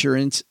life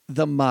insurance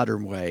the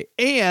modern way.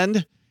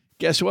 And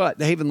guess what?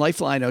 The Haven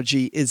Lifeline,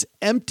 OG, is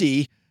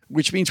empty,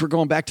 which means we're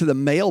going back to the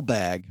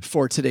mailbag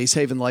for today's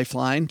Haven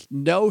Lifeline.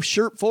 No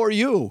shirt for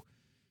you.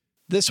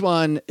 This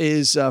one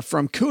is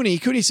from Cooney.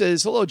 Cooney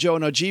says, hello, Joe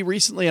and OG.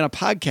 Recently on a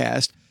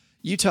podcast,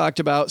 you talked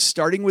about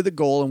starting with a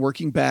goal and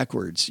working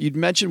backwards. You'd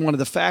mentioned one of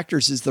the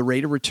factors is the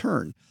rate of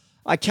return.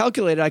 I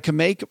calculated I can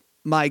make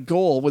my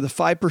goal with a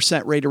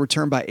 5% rate of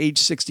return by age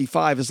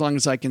 65 as long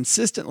as I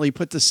consistently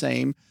put the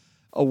same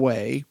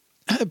away,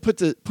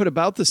 put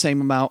about the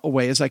same amount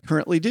away as I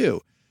currently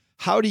do.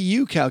 How do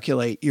you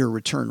calculate your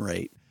return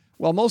rate?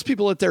 Well, most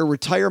people at their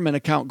retirement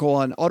account go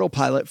on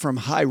autopilot from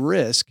high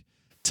risk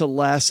to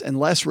less and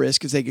less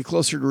risk as they get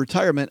closer to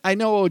retirement. I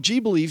know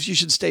OG believes you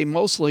should stay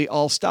mostly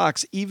all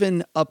stocks,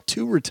 even up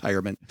to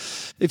retirement.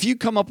 If you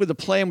come up with a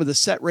plan with a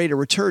set rate of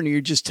return, you're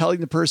just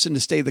telling the person to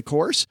stay the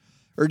course,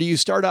 or do you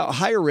start out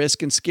higher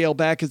risk and scale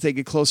back as they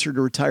get closer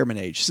to retirement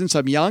age? Since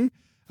I'm young,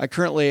 I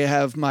currently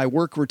have my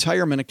work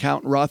retirement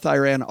account and Roth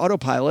IRA on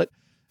autopilot,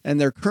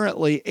 and they're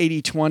currently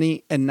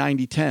 80-20 and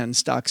 90-10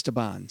 stocks to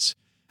bonds.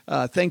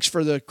 Thanks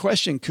for the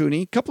question,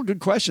 Cooney. Couple good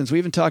questions. We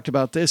haven't talked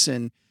about this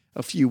in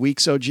a few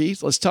weeks, OG.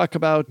 Let's talk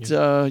about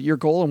your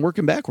goal and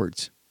working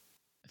backwards.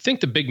 I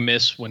think the big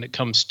miss when it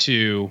comes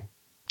to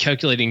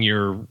calculating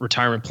your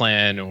retirement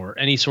plan or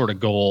any sort of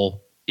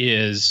goal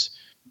is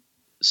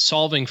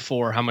solving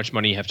for how much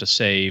money you have to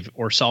save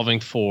or solving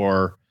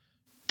for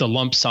the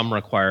lump sum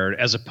required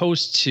as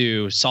opposed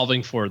to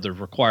solving for the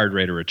required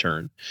rate of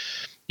return.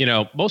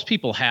 Most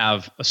people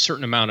have a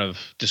certain amount of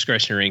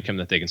discretionary income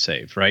that they can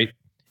save, right?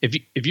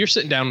 If you're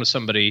sitting down with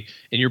somebody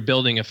and you're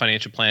building a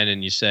financial plan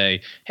and you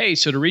say, hey,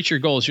 so to reach your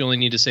goals, you only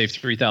need to save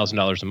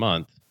 $3,000 a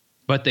month,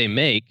 but they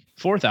make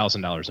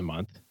 $4,000 a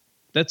month,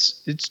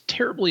 it's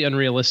terribly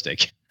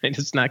unrealistic. And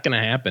it's not going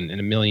to happen in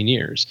a million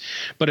years.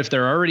 But if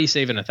they're already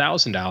saving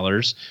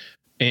 $1,000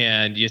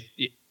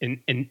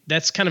 and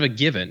that's kind of a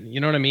given, you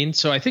know what I mean?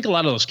 So I think a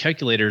lot of those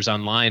calculators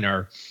online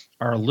are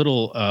a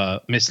little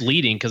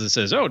misleading because it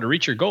says, to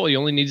reach your goal, you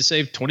only need to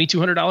save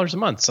 $2,200 a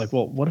month. It's like,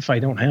 well, what if I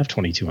don't have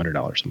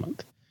 $2,200 a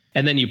month?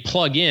 And then you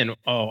plug in,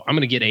 I'm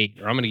going to get 8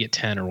 or I'm going to get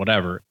 10 or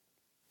whatever.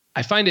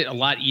 I find it a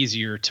lot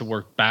easier to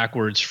work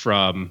backwards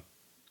from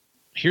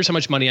here's how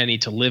much money I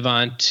need to live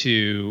on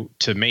to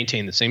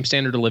maintain the same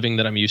standard of living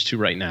that I'm used to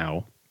right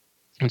now.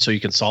 And so you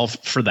can solve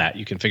for that.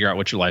 You can figure out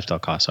what your lifestyle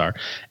costs are,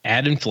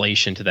 add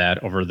inflation to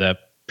that over the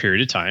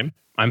period of time.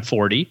 I'm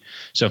 40.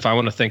 So if I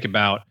want to think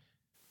about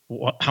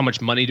how much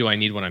money do I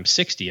need when I'm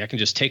 60, I can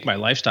just take my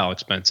lifestyle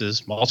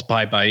expenses,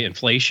 multiply by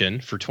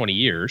inflation for 20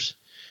 years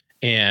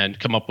and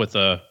come up with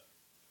a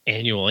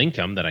annual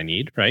income that I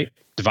need, right?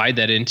 Divide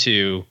that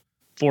into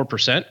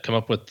 4%, come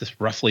up with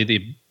roughly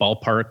the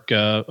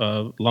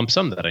ballpark lump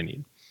sum that I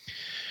need.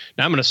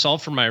 Now I'm going to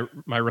solve for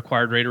my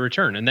required rate of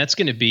return, and that's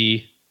going to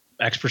be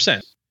X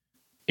percent.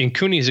 In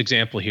Cooney's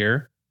example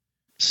here,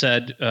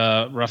 said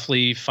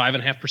roughly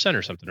 5.5%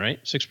 or something,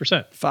 right?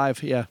 6%.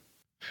 5, yeah.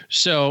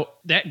 So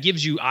that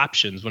gives you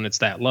options when it's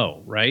that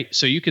low, right?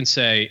 So you can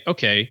say,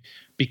 okay,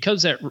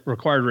 because that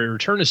required rate of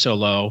return is so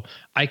low,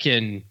 I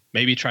can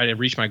maybe try to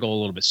reach my goal a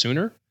little bit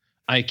sooner.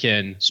 I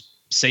can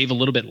save a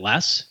little bit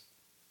less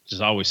which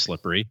is always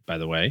slippery, by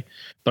the way,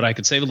 but I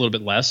could save a little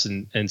bit less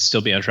and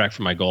still be on track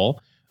for my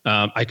goal.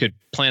 I could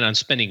plan on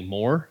spending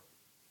more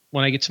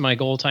when I get to my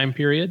goal time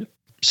period.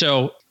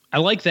 So I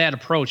like that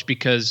approach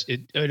because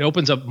it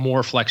opens up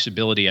more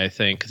flexibility, I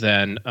think,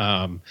 than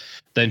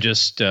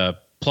just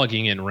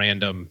plugging in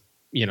random,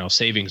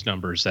 savings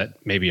numbers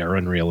that maybe are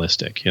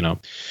unrealistic.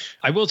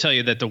 I will tell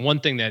you that the one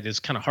thing that is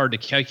kind of hard to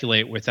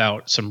calculate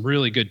without some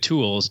really good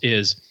tools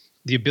is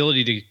the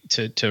ability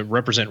to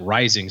represent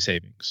rising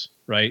savings,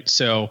 right?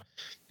 So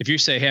if you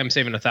say, hey, I'm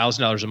saving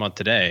 $1,000 a month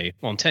today,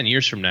 well, in 10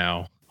 years from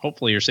now,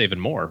 hopefully you're saving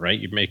more, right?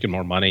 You're making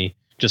more money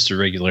just through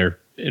regular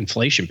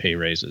inflation pay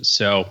raises.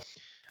 So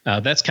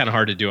that's kind of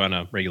hard to do on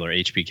a regular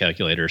HP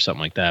calculator or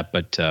something like that.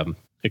 But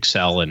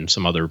Excel and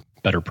some other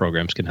better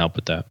programs can help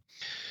with that.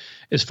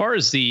 As far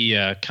as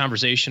the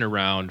conversation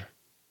around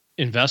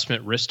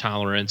investment risk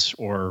tolerance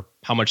or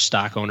how much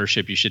stock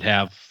ownership you should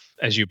have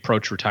as you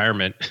approach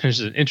retirement, there's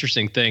an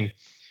interesting thing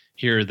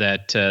here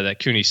that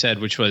Cooney said,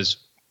 which was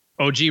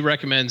OG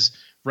recommends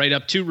right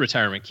up to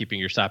retirement, keeping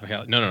your stock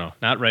account. No,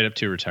 not right up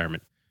to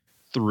retirement.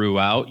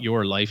 Throughout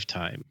your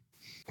lifetime,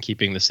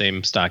 keeping the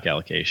same stock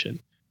allocation.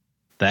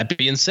 That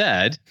being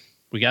said,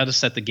 we got to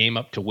set the game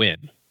up to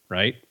win,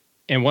 right?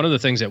 And one of the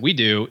things that we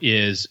do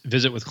is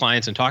visit with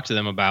clients and talk to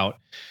them about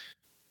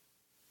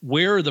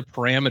where are the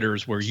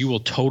parameters where you will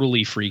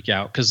totally freak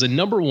out? Because the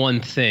number one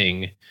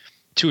thing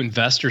to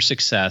investor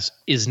success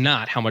is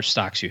not how much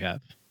stocks you have,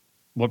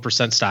 what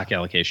percent stock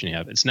allocation you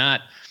have. It's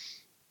not,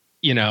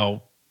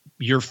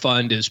 your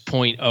fund is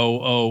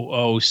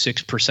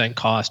 0.0006%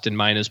 cost and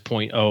mine is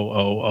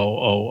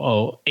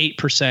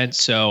 0.00008%.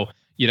 So,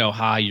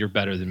 hi, you're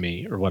better than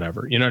me or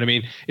whatever. You know what I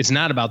mean? It's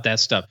not about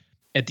that stuff.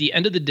 At the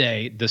end of the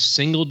day, the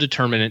single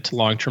determinant to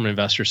long-term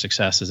investor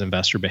success is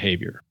investor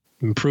behavior.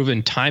 Been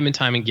proven time and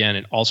time again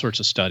in all sorts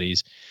of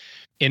studies.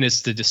 And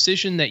it's the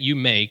decision that you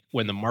make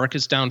when the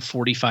market's down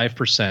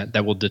 45%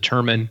 that will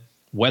determine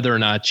whether or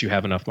not you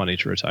have enough money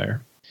to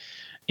retire.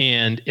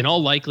 And in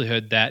all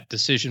likelihood, that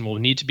decision will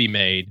need to be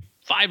made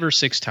 5 or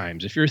 6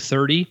 times. If you're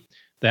 30,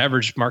 the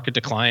average market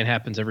decline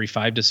happens every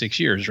 5 to 6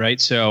 years, right?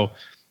 So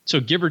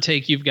give or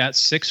take, you've got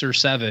 6 or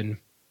 7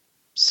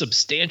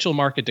 substantial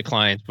market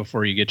declines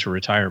before you get to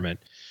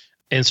retirement,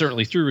 and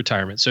certainly through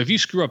retirement. So if you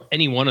screw up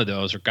any one of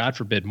those, or God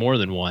forbid, more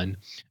than one,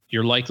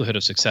 your likelihood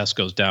of success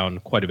goes down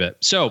quite a bit.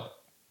 So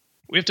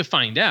we have to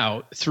find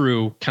out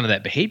through kind of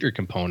that behavior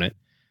component,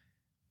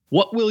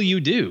 what will you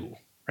do,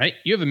 right?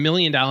 You have $1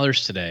 million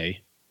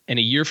today, and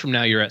a year from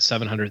now, you're at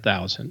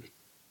 700,000.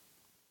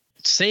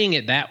 Saying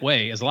it that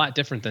way is a lot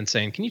different than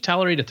saying, can you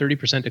tolerate a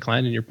 30%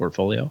 decline in your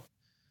portfolio?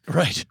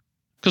 Right.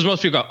 Because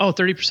most people go, oh,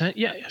 30%?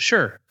 Yeah,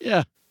 sure.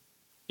 Yeah.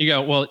 You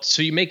go, well,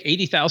 so you make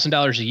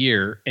 $80,000 a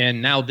year,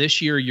 and now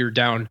this year you're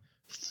down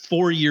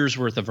 4 years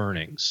worth of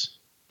earnings.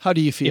 How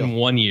do you feel? In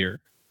 1 year.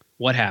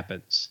 What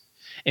happens?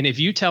 And if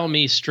you tell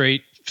me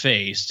straight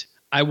faced,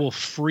 I will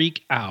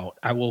freak out.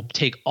 I will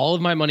take all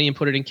of my money and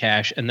put it in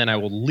cash, and then I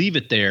will leave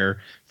it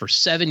there for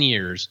 7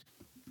 years.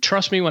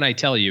 Trust me when I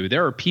tell you,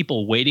 there are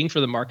people waiting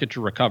for the market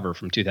to recover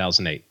from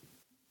 2008.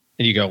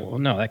 And you go, well,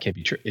 no, that can't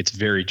be true. It's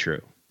very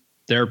true.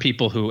 There are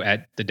people who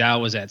at the Dow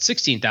was at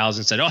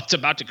 16,000 said, oh, it's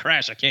about to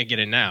crash. I can't get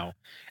in now.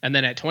 And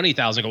then at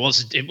 20,000 go, well,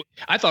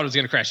 I thought it was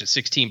going to crash at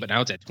 16, but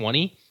now it's at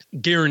 20.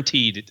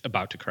 Guaranteed it's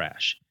about to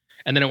crash.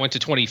 And then it went to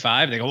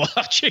 25. And they go, well,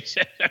 geez,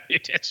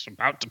 it's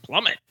about to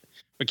plummet.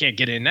 We can't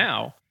get in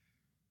now.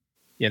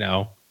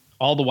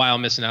 All the while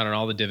missing out on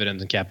all the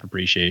dividends and capital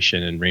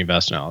appreciation and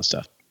reinvestment and all that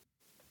stuff.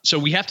 So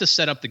we have to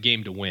set up the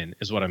game to win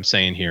is what I'm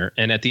saying here.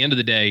 And at the end of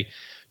the day,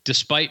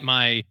 despite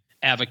my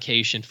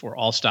avocation for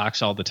all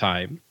stocks all the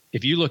time,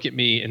 if you look at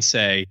me and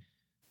say,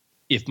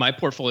 if my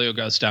portfolio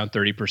goes down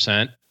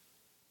 30%,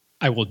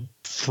 I will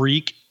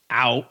freak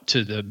out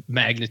to the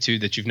magnitude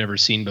that you've never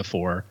seen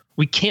before.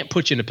 We can't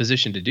put you in a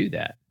position to do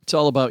that. It's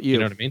all about you. You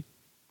know what I mean?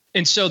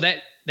 And so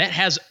that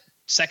has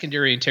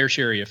secondary and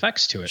tertiary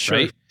effects to it, Sure.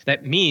 right?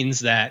 That means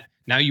that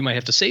now you might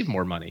have to save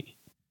more money.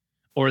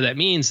 Or that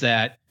means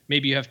that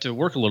maybe you have to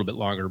work a little bit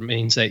longer. It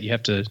means that you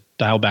have to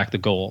dial back the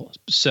goal.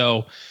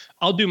 So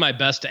I'll do my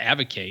best to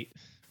advocate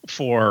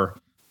for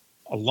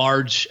a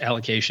large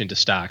allocation to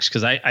stocks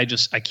because I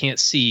can't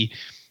see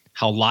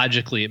how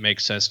logically it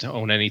makes sense to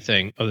own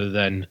anything other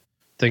than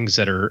things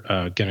that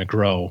are going to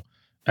grow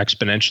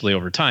exponentially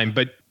over time.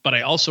 But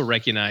I also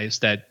recognize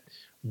that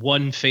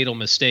one fatal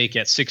mistake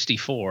at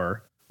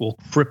 64 will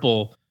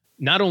cripple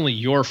not only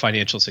your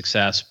financial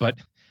success, but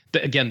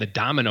again, the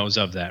dominoes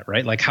of that,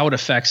 right? Like how it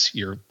affects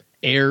your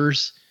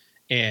heirs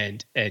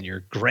and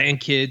your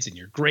grandkids and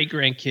your great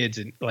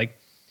grandkids and like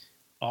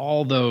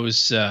all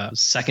those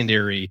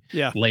secondary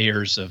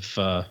layers of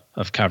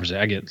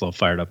conversation. I get a little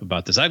fired up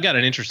about this. I've got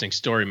an interesting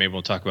story maybe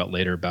we'll talk about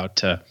later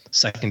about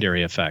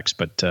secondary effects.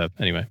 But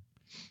anyway,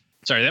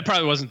 sorry, that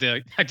probably wasn't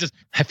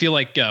I feel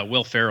like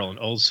Will Ferrell in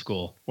Old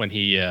School when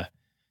he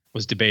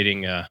was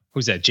debating,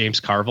 who's that, James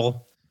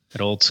Carville,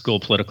 that old school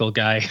political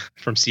guy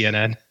from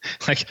CNN.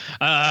 Like,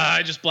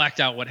 I just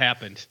blacked out what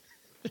happened.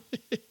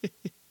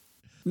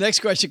 Next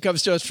question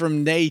comes to us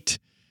from Nate.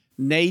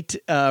 Nate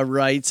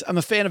writes, I'm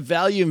a fan of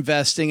value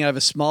investing. I have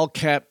a small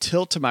cap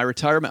tilt to my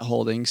retirement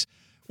holdings.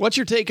 What's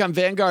your take on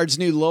Vanguard's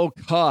new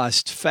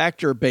low-cost,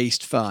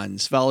 factor-based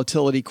funds?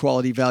 Volatility,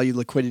 quality, value,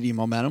 liquidity,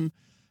 momentum.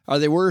 Are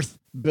they worth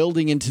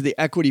building into the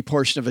equity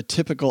portion of a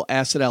typical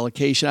asset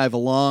allocation? I have a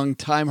long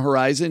time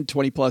horizon,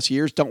 20-plus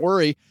years. Don't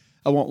worry,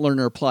 I won't learn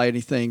or apply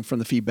anything from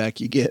the feedback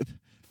you give.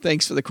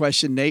 Thanks for the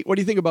question, Nate. What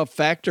do you think about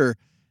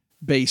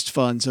factor-based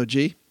funds, OG?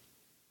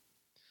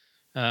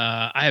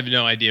 I have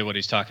no idea what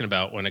he's talking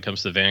about when it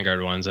comes to the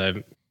Vanguard ones.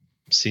 I've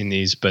seen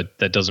these, but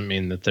that doesn't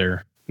mean that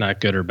they're not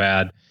good or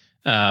bad.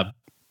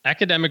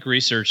 Academic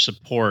research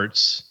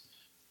supports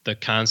the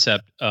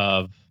concept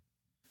of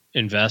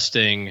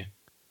investing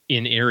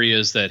in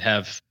areas that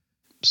have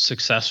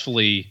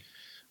successfully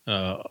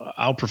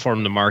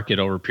outperformed the market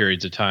over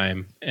periods of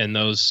time. And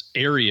those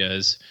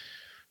areas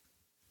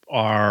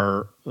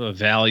are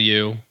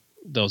value.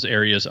 Those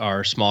areas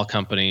are small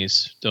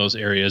companies. Those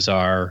areas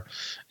are,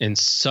 in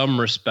some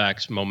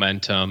respects,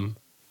 momentum.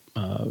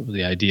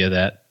 The idea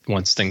that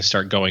once things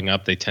start going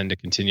up, they tend to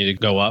continue to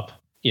go up,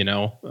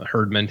 a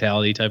herd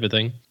mentality type of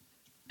thing.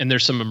 And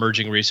there's some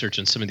emerging research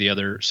in some of the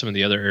other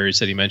areas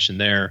that he mentioned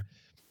there.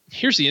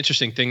 Here's the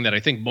interesting thing that I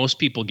think most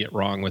people get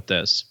wrong with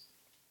this.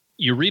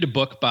 You read a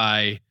book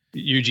by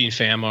Eugene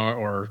Fama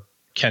or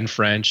Ken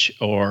French,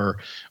 or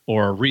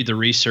read the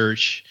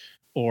research,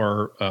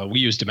 or we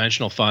use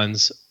dimensional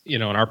funds,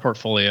 in our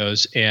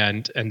portfolios,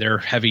 and they're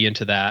heavy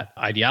into that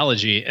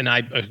ideology, and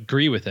I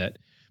agree with it.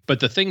 But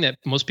the thing that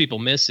most people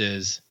miss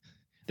is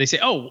they say,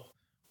 "Oh,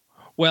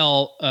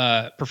 well,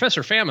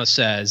 Professor Fama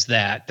says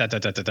that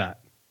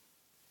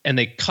and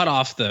they cut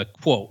off the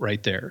quote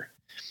right there.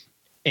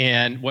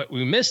 And what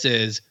we miss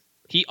is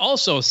he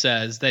also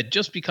says that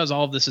just because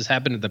all of this has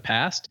happened in the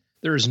past,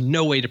 there is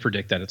no way to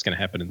predict that it's going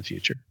to happen in the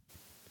future.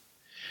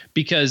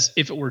 Because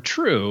if it were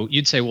true,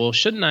 you'd say, well,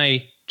 shouldn't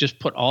I just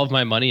put all of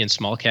my money in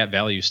small cap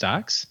value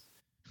stocks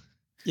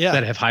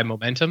that have high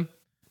momentum?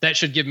 That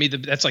should give me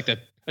that's like the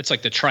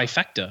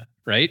trifecta,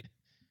 right?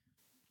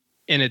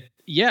 And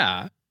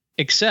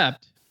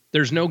except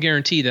there's no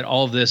guarantee that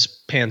all of this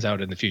pans out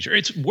in the future.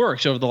 It's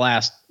worked over the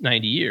last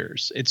 90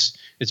 years. It's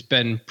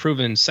been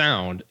proven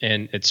sound,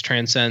 and it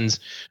transcends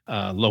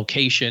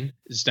location.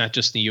 It's not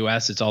just in the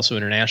U.S. It's also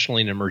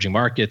internationally in emerging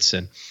markets,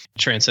 and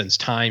transcends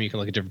time. You can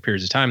look at different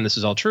periods of time, and this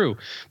is all true.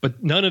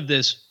 But none of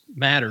this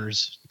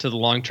matters to the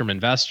long-term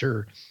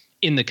investor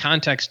in the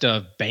context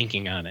of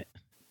banking on it.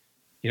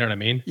 You know what I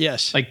mean?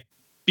 Yes.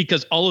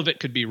 Because all of it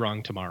could be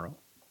wrong tomorrow.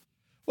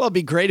 Well, it'd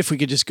be great if we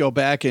could just go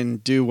back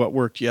and do what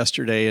worked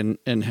yesterday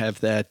and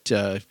have that,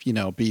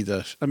 be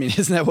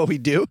isn't that what we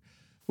do?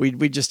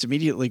 We just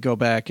immediately go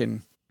back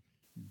and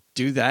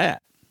do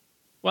that.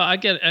 Well,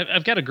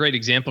 I've got a great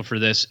example for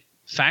this.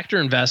 Factor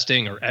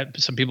investing, or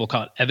some people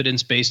call it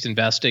evidence-based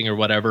investing or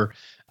whatever,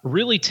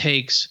 really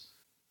takes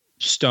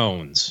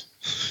stones,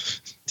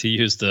 to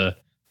use the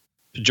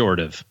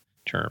pejorative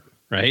term,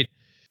 right?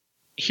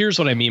 Here's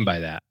what I mean by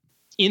that.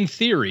 In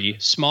theory,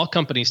 small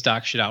company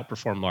stocks should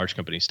outperform large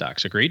company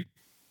stocks. Agreed?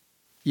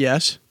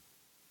 Yes.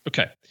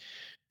 Okay.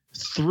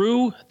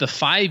 Through the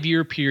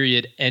 5-year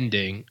period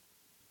ending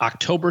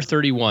October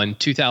 31,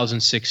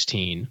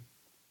 2016,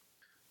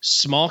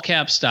 small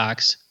cap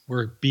stocks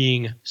were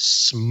being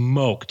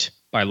smoked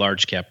by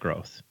large cap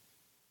growth.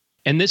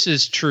 And this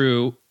is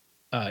true.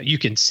 You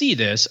can see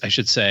this, I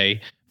should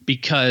say,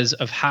 because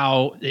of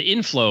how the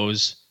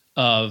inflows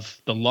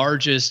of the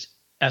largest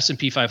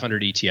S&P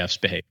 500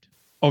 ETFs behaved.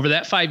 Over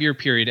that 5-year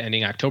period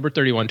ending October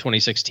 31,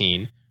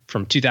 2016,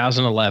 from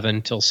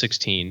 2011 till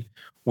 16,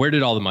 where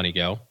did all the money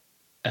go?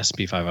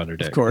 S&P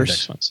 500 of course.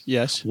 Index funds.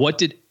 Yes. What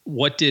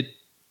did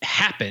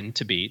happen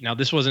to be? Now,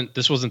 this wasn't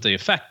the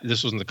effect.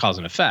 This wasn't the cause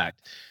and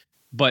effect,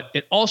 but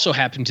it also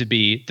happened to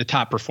be the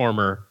top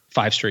performer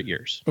 5 straight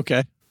years.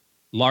 Okay.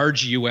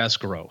 Large U.S.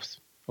 growth.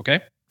 Okay.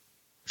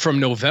 From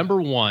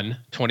November 1,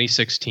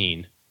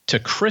 2016 to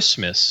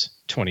Christmas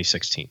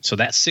 2016. So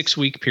that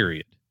 6-week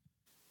period.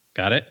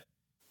 Got it?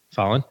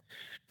 Following?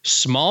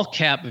 Small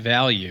cap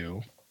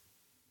value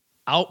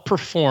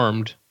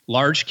outperformed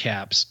large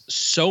caps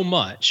so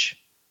much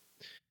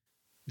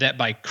that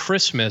by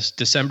Christmas,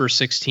 December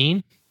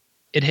 16,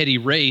 it had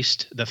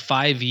erased the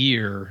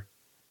 5-year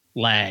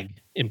lag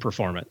in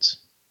performance.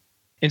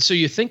 And so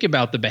you think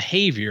about the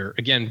behavior,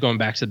 again, going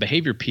back to the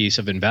behavior piece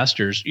of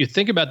investors, you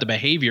think about the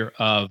behavior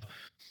of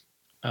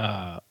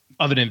an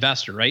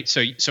investor, right?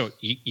 So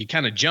you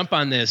kind of jump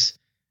on this,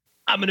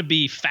 I'm going to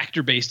be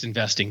factor-based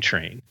investing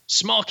train.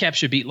 Small cap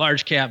should beat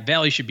large cap,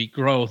 value should beat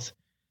growth.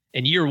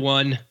 And year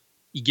 1,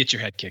 you get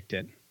your head kicked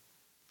in.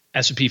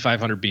 S&P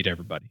 500 beat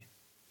everybody.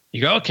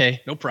 You go,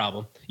 okay, no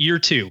problem. Year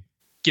 2,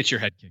 get your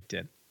head kicked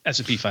in.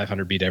 S&P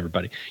 500 beat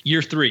everybody.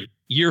 Year 3,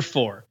 year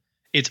 4,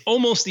 it's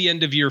almost the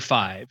end of year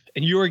 5,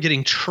 and you are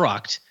getting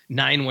trucked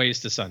 9 ways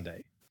to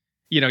Sunday.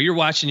 You're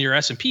watching your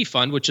S&P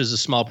fund, which is a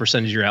small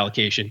percentage of your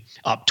allocation,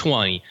 up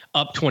 20,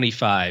 up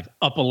 25,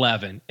 up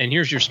 11. And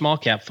here's your small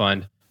cap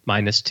fund,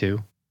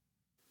 -2,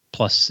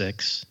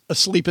 +6.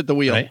 Asleep at the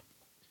wheel. Right?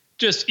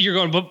 Just, you're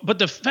going, but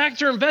the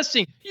factor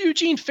investing,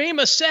 Eugene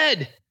Fama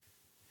said.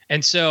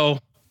 And so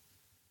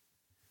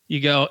you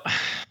go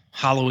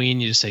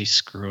Halloween, you just say,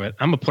 screw it.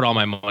 I'm going to put all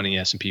my money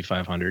in S&P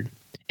 500.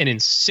 And in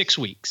 6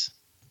 weeks,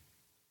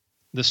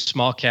 the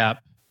small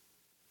cap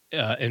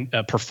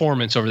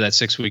performance over that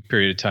 6-week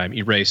period of time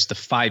erased the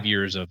 5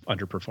 years of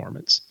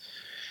underperformance.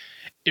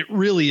 It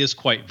really is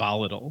quite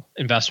volatile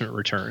investment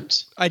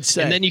returns. I'd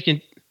say. And then you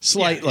can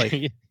slightly.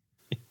 Yeah,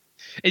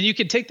 and you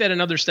can take that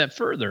another step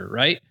further,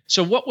 right?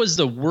 So what was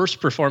the worst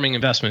performing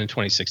investment in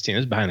 2016?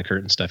 This is behind the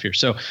curtain stuff here.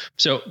 So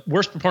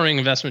worst performing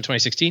investment in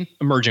 2016,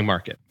 emerging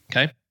market.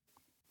 Okay.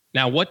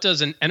 Now, what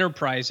does an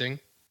enterprising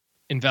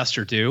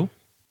investor do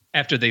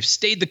after they've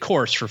stayed the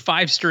course for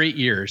 5 straight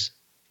years?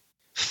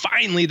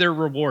 Finally, they're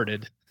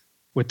rewarded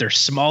with their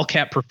small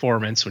cap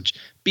performance, which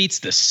beats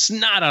the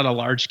snot out of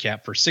large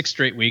cap for 6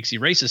 straight weeks,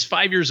 erases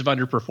 5 years of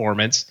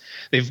underperformance.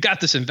 They've got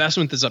this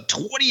investment that's up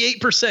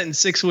 28% in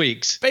 6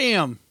 weeks.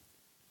 Bam.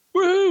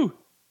 Woohoo!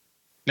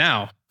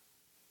 Now,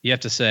 you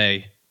have to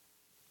say,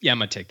 yeah, I'm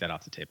going to take that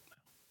off the table now.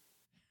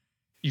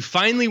 You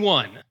finally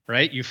won,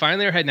 right? You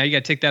finally are ahead. Now you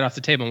got to take that off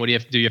the table. And what do you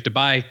have to do? You have to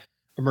buy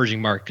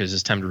emerging market because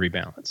it's time to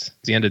rebalance.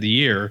 It's the end of the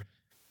year,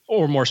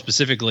 or more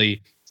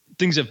specifically,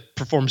 things have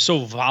performed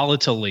so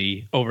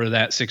volatilely over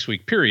that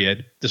 6-week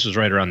period. This was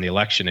right around the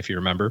election, if you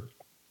remember,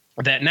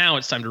 that now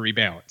it's time to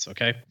rebalance,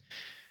 okay?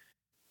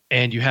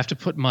 And you have to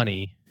put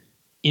money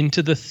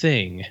into the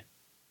thing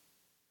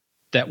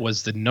that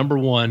was the number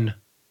one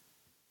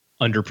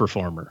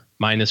underperformer,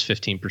 minus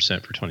 15%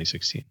 for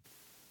 2016.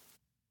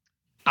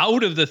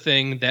 Out of the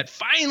thing that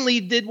finally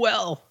did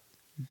well,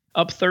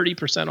 up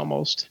 30%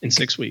 almost in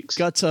 6 weeks.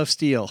 Guts of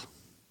steel.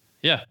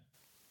 Yeah.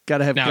 Got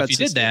to have now, guts. If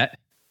you did that,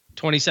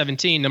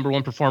 2017, number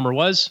one performer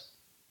was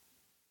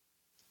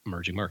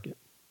emerging market.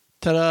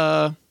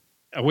 Ta-da.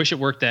 I wish it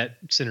worked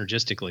that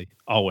synergistically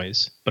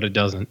always, but it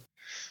doesn't.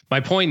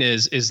 My point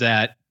is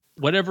that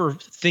whatever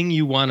thing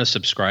you want to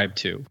subscribe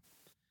to,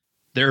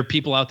 there are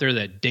people out there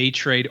that day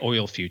trade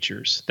oil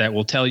futures that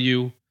will tell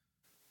you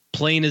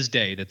plain as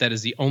day that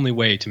is the only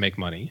way to make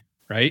money,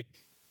 right?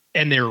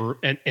 And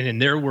in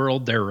their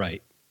world, they're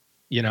right.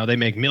 You know, they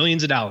make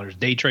millions of dollars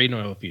day trading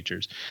oil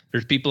futures.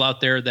 There's people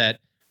out there that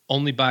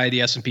only buy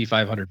the S&P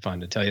 500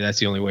 fund and tell you that's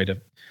the only way to.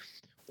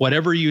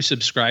 Whatever you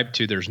subscribe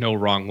to, there's no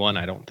wrong one,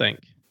 I don't think.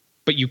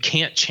 But you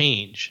can't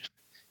change.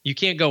 You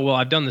can't go, well,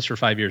 I've done this for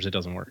 5 years. It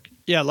doesn't work.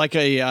 Yeah, like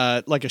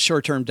a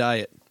short-term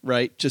diet,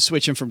 right? Just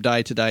switching from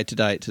diet to diet to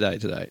diet to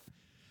diet to diet.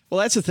 Well,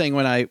 that's the thing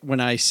when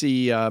I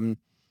see when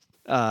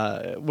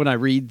I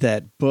read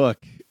that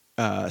book,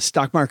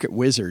 Stock Market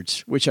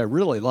Wizards, which I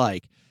really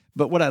like.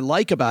 But what I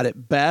like about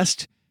it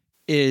best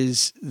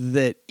is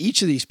that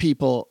each of these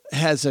people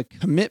has a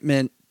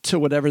commitment to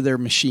whatever their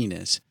machine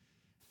is.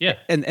 Yeah.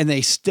 And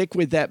they stick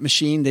with that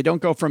machine. They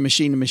don't go from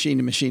machine to machine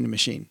to machine to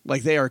machine.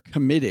 Like they are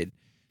committed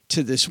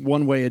to this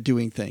one way of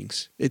doing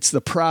things. It's the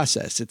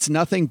process. It's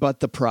nothing but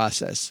the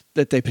process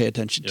that they pay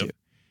attention to.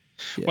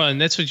 Yeah. Well, and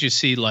that's what you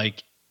see.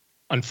 Like,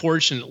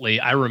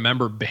 unfortunately, I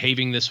remember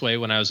behaving this way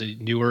when I was a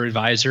newer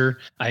advisor.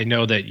 I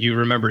know that you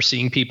remember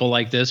seeing people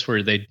like this where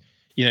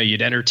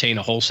you'd entertain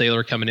a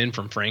wholesaler coming in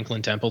from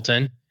Franklin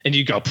Templeton and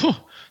you'd go,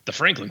 the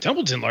Franklin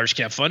Templeton large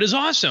cap fund is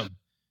awesome.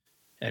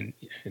 And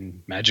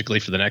magically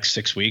for the next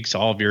 6 weeks,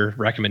 all of your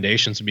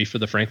recommendations would be for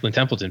the Franklin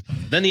Templeton.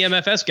 Then the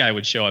MFS guy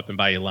would show up and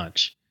buy you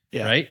lunch.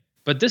 Yeah. Right.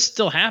 But this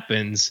still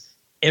happens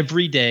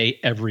every day,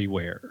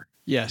 everywhere.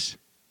 Yes.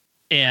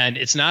 And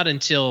it's not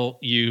until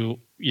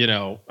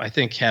I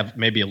think have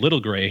maybe a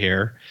little gray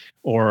hair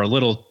or a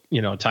little,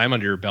 time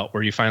under your belt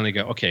where you finally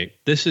go, okay,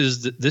 this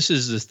is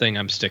the thing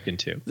I'm sticking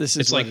to.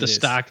 It's like the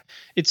stock.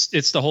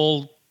 It's the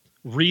whole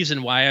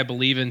reason why I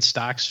believe in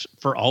stocks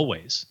for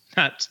always,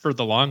 not for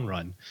the long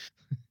run.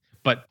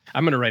 But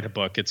I'm going to write a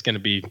book. It's going to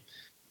be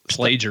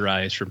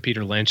plagiarized from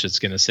Peter Lynch. It's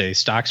going to say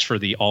stocks for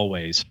the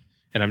always.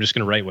 And I'm just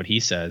going to write what he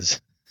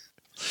says.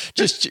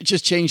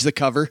 Just change the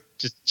cover.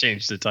 Just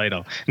change the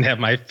title and have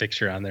my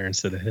picture on there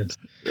instead of his.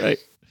 Right.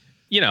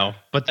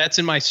 But that's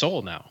in my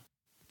soul now.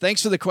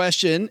 Thanks for the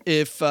question.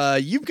 If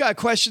you've got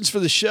questions for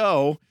the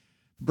show,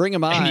 bring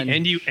them on.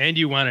 And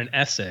you want an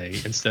essay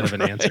instead of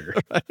an answer.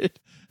 Right.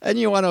 And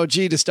you want OG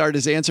to start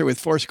his answer with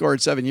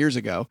 7 years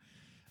ago.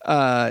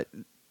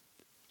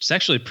 It's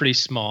actually a pretty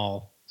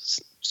small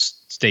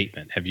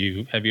statement. Have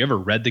you ever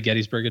read the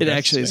Gettysburg Address? It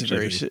actually is a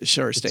very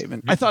short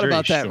statement. I thought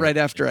about that right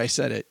after I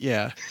said it.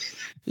 Yeah.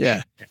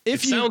 Yeah. It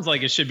sounds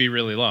like it should be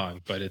really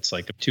long, but it's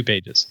like 2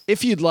 pages.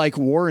 If you'd like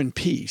War and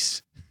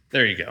Peace.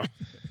 There you go.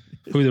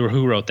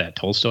 Who wrote that?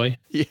 Tolstoy?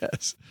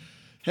 Yes.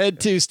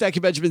 Head to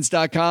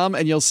stackingbenjamins.com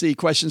and you'll see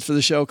questions for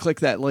the show. Click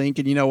that link.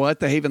 And you know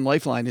what? The Haven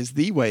Lifeline is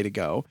the way to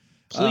go.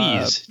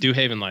 Please do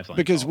Haven Lifeline.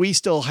 Because we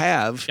still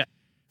have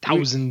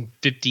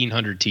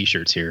 1,500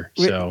 t-shirts here.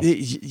 So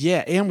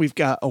yeah. And we've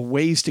got a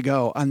ways to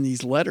go on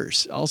these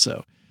letters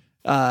also.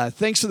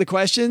 Thanks for the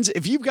questions.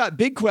 If you've got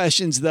big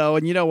questions though,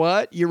 and you know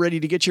what, you're ready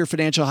to get your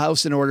financial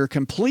house in order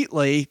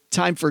completely,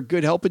 time for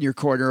good help in your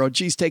corner.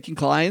 OG's taking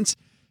clients.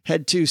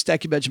 Head to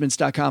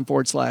stackingbenjamins.com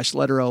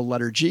 /letter O,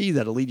 letter G.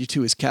 That'll lead you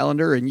to his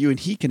calendar and you and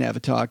he can have a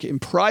talk in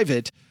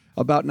private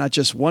about not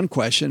just one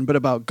question, but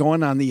about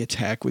going on the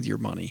attack with your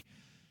money.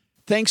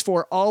 Thanks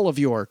for all of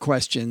your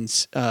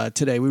questions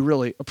today. We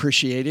really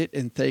appreciate it.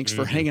 And thanks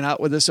for hanging out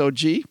with us, OG,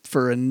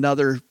 for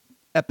another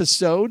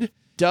episode.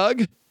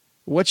 Doug,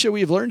 what should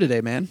we have learned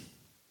today, man?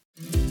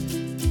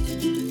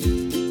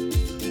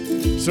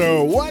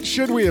 So what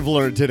should we have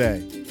learned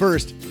today?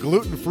 First,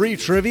 gluten-free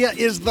trivia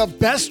is the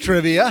best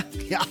trivia.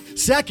 Yeah.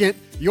 Second,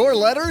 your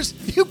letters,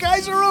 you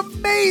guys are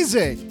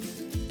amazing.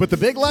 But the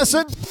big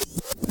lesson?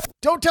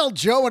 Don't tell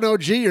Joe and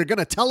OG you're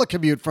going to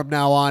telecommute from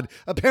now on.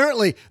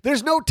 Apparently,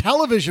 there's no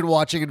television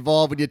watching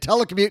involved when you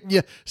telecommute and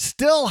you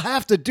still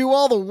have to do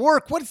all the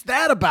work. What's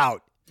that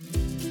about?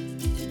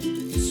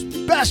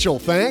 Special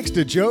thanks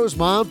to Joe's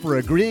mom for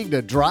agreeing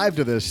to drive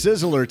to the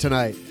Sizzler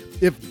tonight.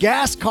 If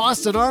gas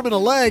costs an arm and a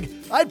leg,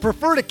 I'd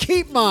prefer to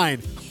keep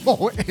mine.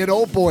 Oh, and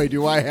oh boy,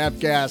 do I have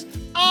gas.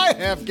 I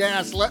have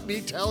gas, let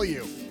me tell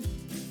you.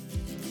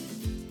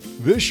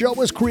 This show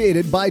was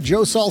created by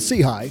Joe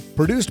Saul-Sehy,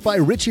 produced by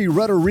Richie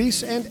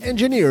Rutter-Reese, and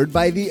engineered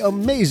by the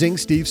amazing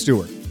Steve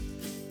Stewart.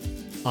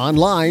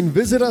 Online,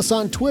 visit us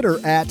on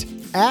Twitter at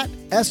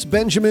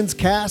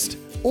 @SBenjaminsCast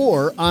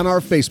or on our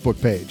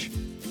Facebook page.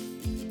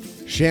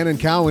 Shannon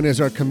Cowan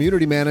is our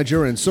community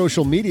manager and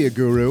social media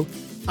guru.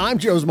 I'm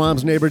Joe's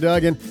mom's neighbor,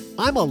 Doug, and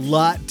I'm a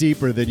lot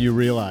deeper than you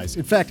realize.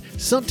 In fact,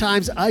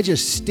 sometimes I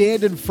just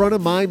stand in front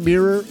of my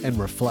mirror and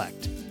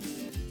reflect.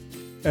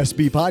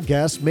 SB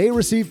Podcasts may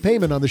receive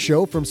payment on the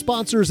show from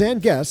sponsors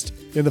and guests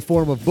in the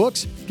form of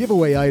books,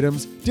 giveaway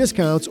items,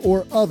 discounts,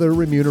 or other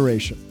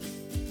remuneration.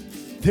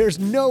 There's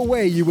no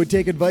way you would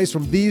take advice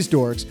from these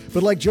dorks,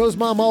 but like Joe's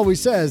mom always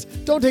says,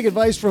 don't take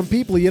advice from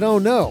people you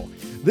don't know.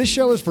 This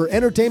show is for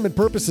entertainment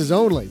purposes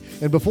only,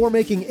 and before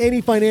making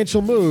any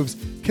financial moves,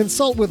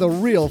 consult with a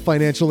real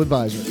financial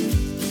advisor.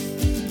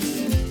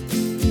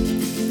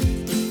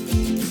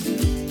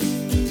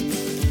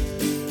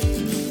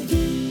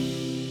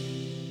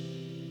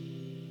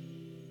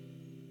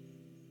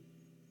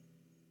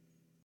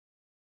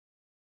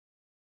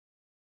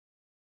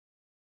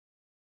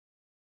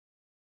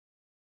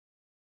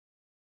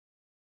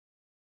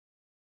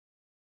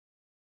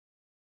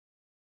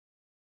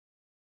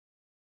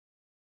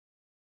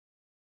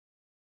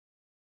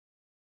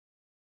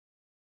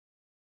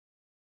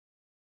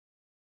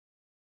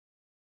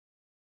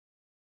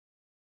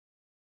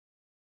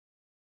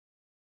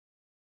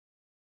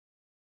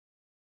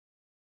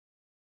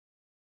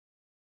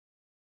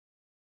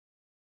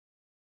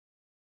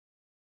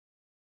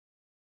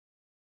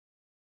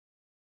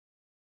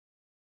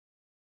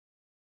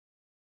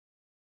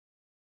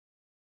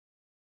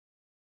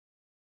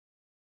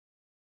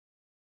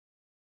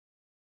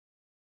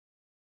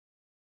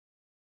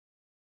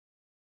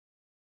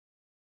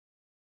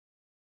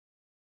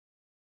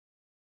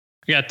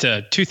 We got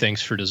two things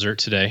for dessert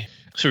today.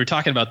 So we're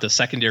talking about the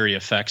secondary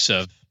effects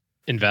of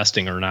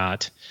investing or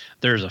not.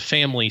 There's a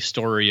family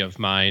story of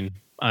mine.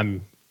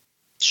 I'm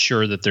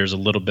sure that there's a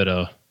little bit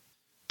of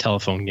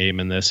telephone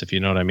game in this, if you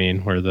know what I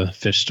mean, where the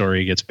fish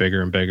story gets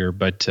bigger and bigger.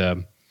 But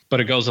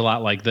it goes a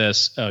lot like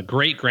this.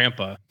 Great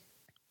grandpa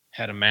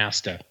had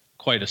amassed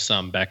quite a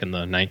sum back in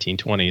the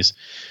 1920s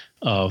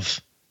of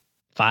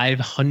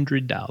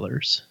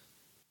 $500.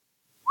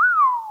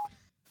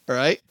 All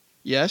right.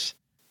 Yes.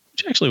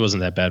 Which actually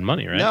wasn't that bad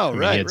money, right? No, I mean,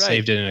 right, he had right.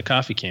 saved it in a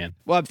coffee can.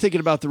 Well, I'm thinking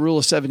about the rule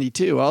of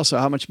 72 also,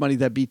 how much money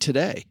that'd be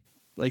today.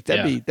 Like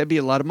that'd be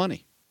a lot of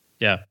money.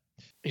 Yeah.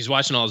 He's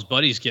watching all his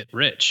buddies get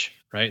rich,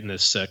 right? In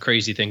this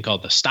crazy thing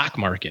called the stock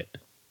market.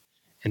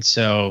 And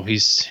so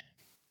he's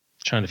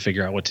trying to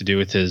figure out what to do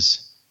with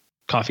his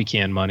coffee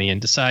can money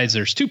and decides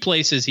there's two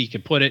places he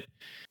could put it.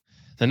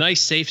 The nice,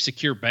 safe,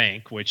 secure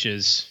bank, which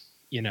is,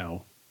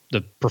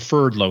 the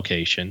preferred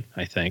location,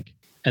 I think.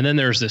 And then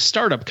there's this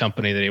startup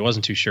company that he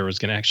wasn't too sure was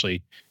going to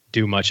actually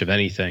do much of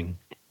anything.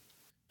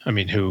 I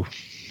mean,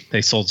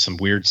 they sold some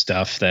weird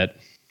stuff that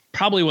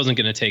probably wasn't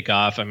going to take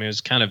off. I mean, it was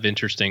kind of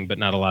interesting, but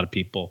not a lot of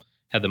people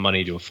had the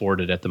money to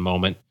afford it at the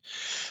moment.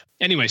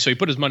 Anyway, so he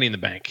put his money in the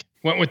bank,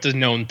 went with the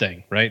known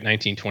thing, right?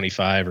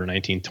 1925 or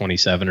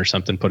 1927 or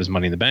something, put his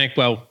money in the bank.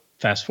 Well,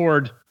 fast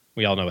forward,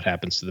 we all know what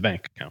happens to the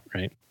bank account,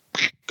 right?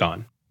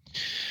 Gone.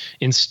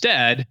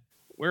 Instead,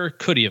 where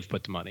could he have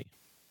put the money?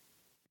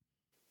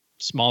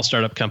 Small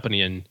startup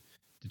company in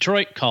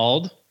Detroit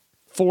called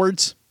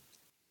Ford's.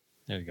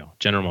 There you go.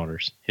 General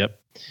Motors.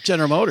 Yep.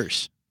 General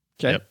Motors.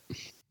 Okay. Yep.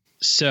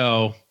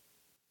 So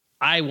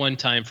I one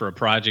time for a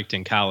project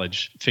in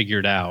college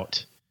figured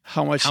out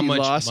how much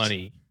lost?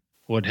 Money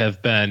would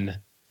have been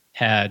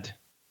had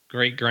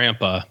great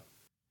grandpa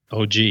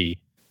OG. Wouldn't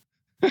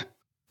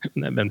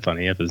that have been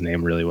funny if his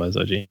name really was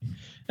OG?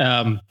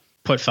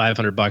 Put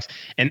 $500.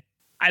 And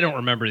I don't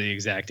remember the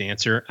exact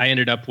answer. I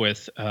ended up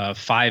with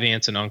 5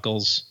 aunts and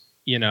uncles.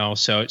 So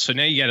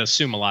now you got to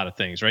assume a lot of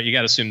things, right? You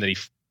got to assume that he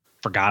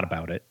forgot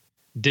about it,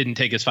 didn't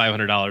take his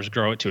 $500,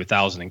 grow it to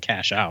 1,000 and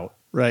cash out.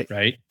 Right.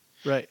 Right.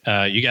 Right.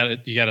 You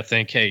got to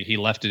think, hey, he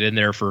left it in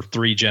there for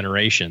 3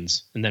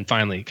 generations. And then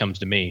finally it comes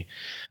to me.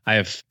 I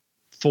have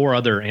 4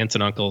 other aunts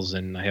and uncles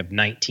and I have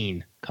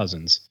 19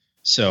 cousins.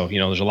 So,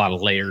 there's a lot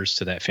of layers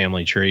to that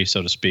family tree,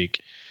 so to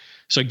speak.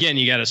 So again,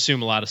 you got to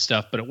assume a lot of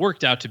stuff, but it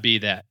worked out to be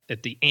that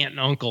at the aunt and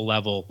uncle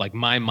level, like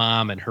my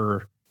mom and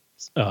her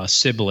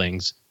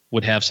siblings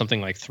would have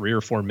something like 3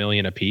 or 4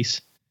 million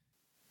apiece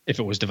if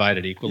it was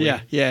divided equally.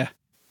 Yeah.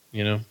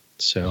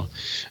 So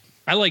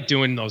I like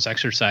doing those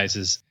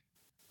exercises.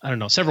 I don't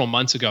know. Several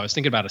months ago, I was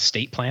thinking about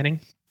estate planning.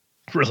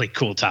 Really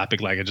cool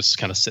topic. Like I just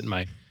kind of sit in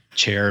my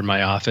chair in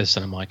my office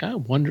and I'm like, I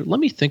wonder, let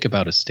me think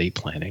about estate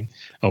planning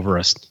over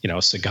a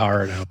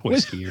cigar and a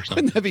whiskey or something.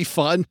 Wouldn't that be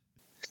fun?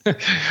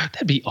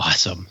 That'd be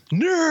awesome.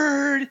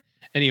 Nerd.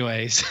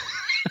 Anyways.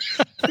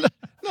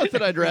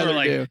 Nothing I'd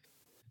rather do.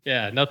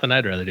 Yeah, nothing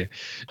I'd rather do.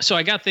 So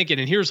I got thinking,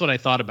 and here's what I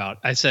thought about.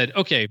 I said,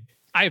 okay,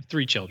 I have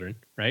 3 children,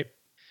 right?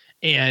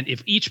 And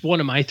if each one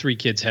of my 3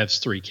 kids has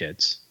 3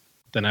 kids,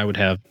 then I would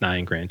have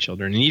 9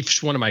 grandchildren. And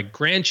each one of my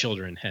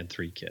grandchildren had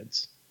 3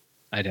 kids.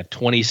 I'd have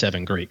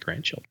 27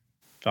 great-grandchildren.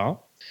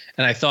 Follow?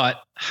 And I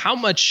thought, how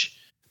much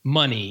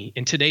money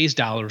in today's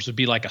dollars would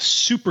be like a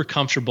super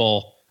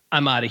comfortable,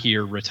 I'm out of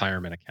here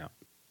retirement account?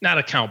 Not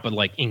account, but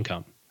like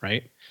income,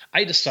 right?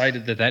 I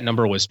decided that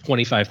number was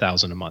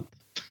 $25,000 a month.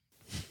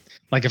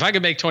 Like if I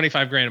could make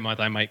 25 grand a month,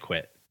 I might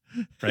quit,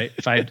 right?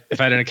 If I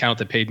had an account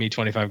that paid me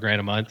 25 grand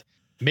a month,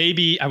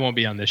 maybe I won't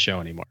be on this show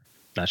anymore.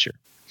 Not sure.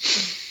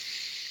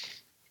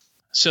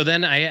 So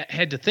then I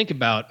had to think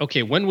about,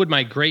 okay, when would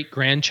my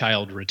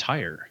great-grandchild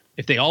retire?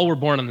 If they all were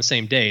born on the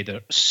same day,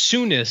 the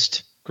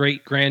soonest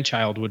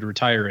great-grandchild would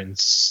retire in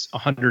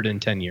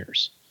 110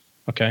 years,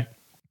 okay?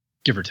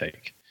 Give or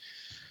take.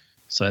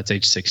 So that's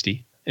age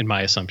 60 in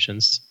my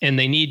assumptions. And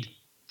they need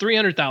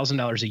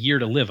 $300,000 a year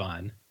to live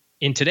on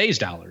in today's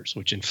dollars,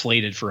 which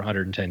inflated for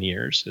 110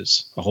 years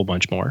is a whole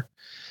bunch more.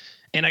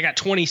 And I got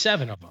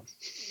 27 of them.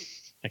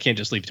 I can't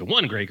just leave it to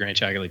one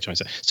great-grandchild. I got to leave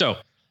 27. So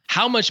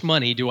how much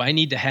money do I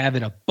need to have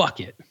in a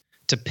bucket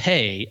to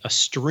pay a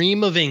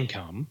stream of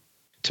income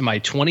to my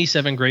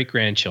 27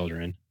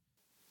 great-grandchildren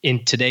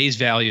in today's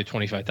value of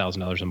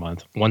 $25,000 a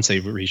month once they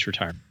reach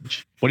retirement?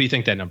 What do you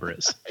think that number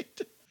is?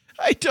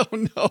 I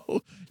don't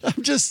know.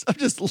 I'm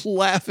just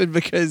laughing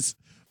because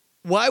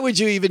why would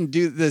you even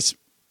do this?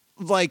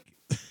 Like,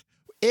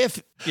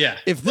 if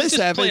this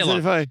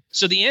happens,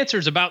 so the answer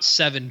is about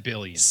 $7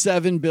 billion.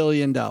 $7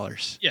 billion.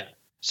 Yeah.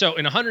 So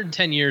in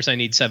 110 years, I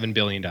need $7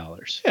 billion.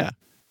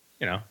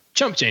 Yeah.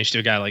 Chump change to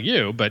a guy like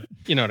you, but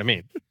you know what I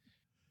mean.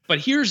 But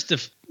here's the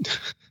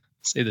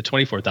say the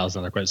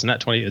 $24,000 question,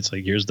 not 20. It's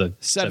like here's the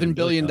 $7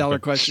 billion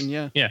question.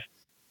 Yeah. Yeah.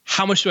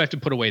 How much do I have to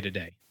put away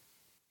today?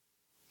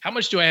 How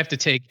much do I have to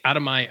take out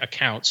of my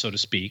account, so to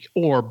speak,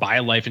 or buy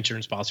a life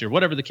insurance policy or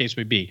whatever the case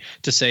may be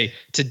to say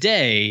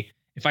today,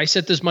 if I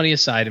set this money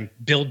aside and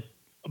build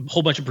a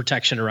whole bunch of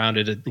protection around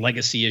it,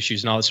 legacy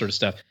issues and all that sort of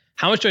stuff,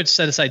 how much do I have to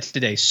set aside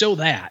today so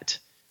that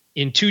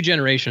in 2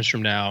 generations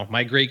from now,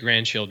 my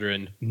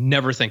great-grandchildren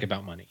never think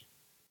about money?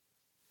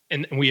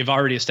 And we have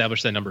already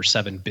established that number,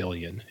 7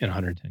 billion in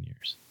 110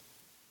 years.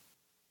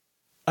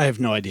 I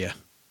have no idea.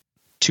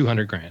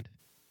 200 grand.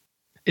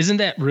 Isn't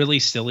that really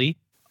silly?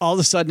 All of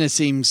a sudden, it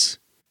seems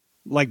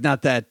like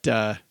not that big.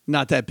 I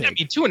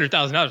mean,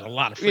 $200,000 is a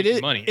lot of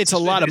freaking money. It's a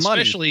lot of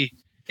money.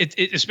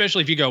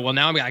 Especially if you go, well,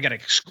 now I got to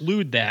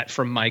exclude that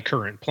from my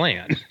current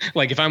plan.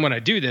 Like if I'm going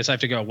to do this, I have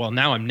to go, well,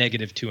 now I'm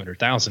negative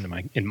 200,000 in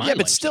my Yeah,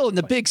 but still in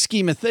the big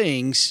scheme of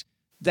things,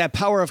 that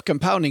power of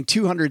compounding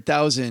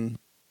 200,000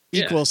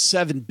 equals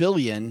 7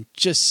 billion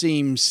just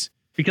seems.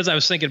 Because I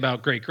was thinking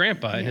about great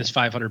grandpa and his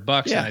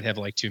 $500 and I'd have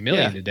like 2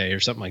 million today or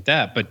something like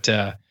that. But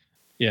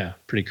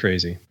pretty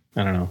crazy.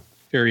 I don't know.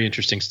 Very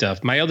interesting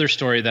stuff. My other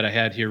story that I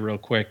had here real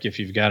quick, if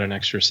you've got an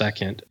extra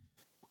second.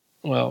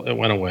 Well, it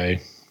went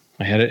away.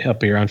 I had it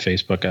up here on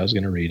Facebook. I was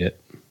going to read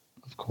it,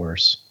 of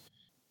course.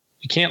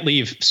 You can't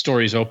leave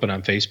stories open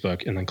on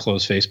Facebook and then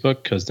close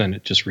Facebook because then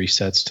it just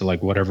resets to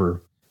like whatever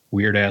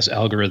weird ass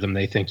algorithm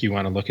they think you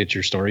want to look at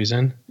your stories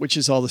in. Which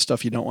is all the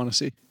stuff you don't want to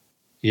see.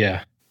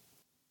 Yeah.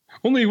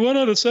 Only 1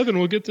 out of 7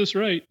 will get this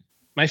right.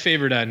 My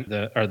favorite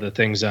are the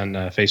things on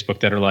Facebook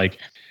that are like,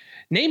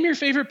 name your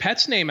favorite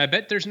pet's name. I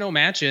bet there's no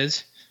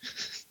matches.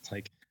 It's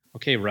like,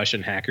 okay,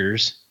 Russian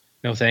hackers.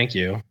 No, thank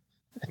you.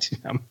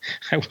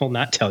 I will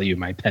not tell you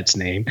my pet's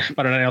name.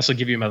 Why don't I also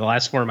give you the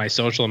last 4 of my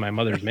social and my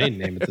mother's maiden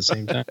name at the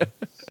same time?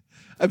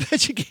 I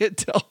bet you can't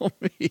tell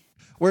me.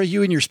 Where are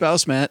you and your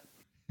spouse, Matt?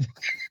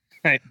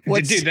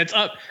 Dude, that's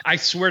up. I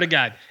swear to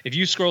God, if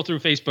you scroll through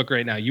Facebook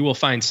right now, you will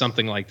find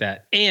something like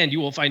that. And you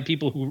will find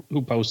people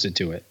who posted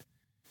to it.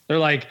 They're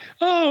like,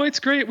 oh, it's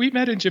great. We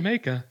met in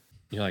Jamaica.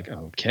 You're like,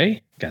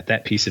 okay, got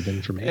that piece of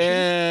information.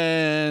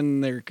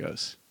 And there it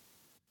goes.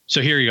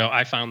 So here you go.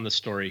 I found the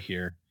story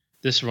here.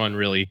 This one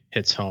really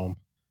hits home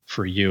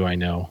for you, I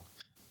know.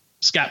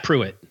 Scott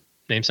Pruitt.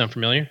 Name sound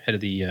familiar? Head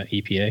of the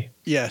EPA?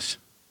 Yes.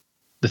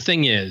 The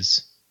thing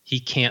is, he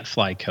can't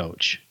fly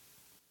coach.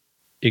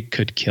 It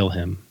could kill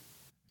him.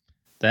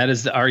 That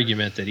is the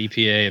argument that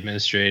EPA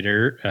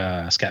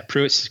Administrator Scott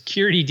Pruitt's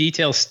security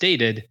detail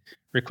stated,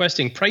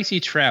 requesting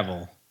pricey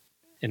travel.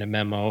 In a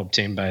memo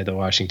obtained by the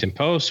Washington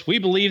Post, we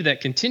believe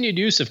that continued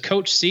use of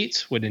coach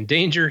seats would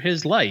endanger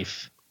his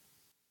life,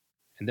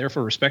 and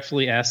therefore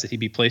respectfully ask that he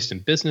be placed in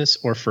business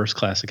or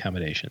first-class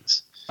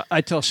accommodations.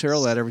 I tell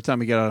Cheryl that every time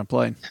we get on a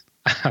plane.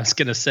 I was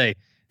going to say,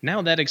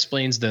 now that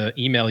explains the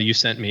email you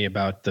sent me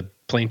about the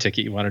plane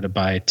ticket you wanted to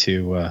buy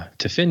to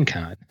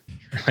FinCon.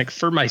 Like,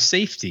 for my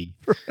safety,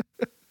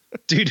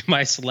 due to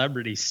my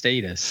celebrity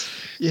status.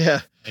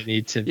 Yeah. I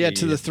need to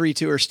to the 3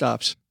 tour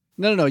stops.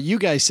 No. You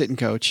guys sit and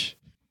coach.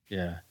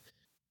 Yeah.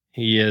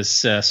 He has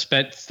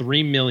spent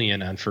 $3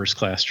 million on first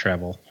class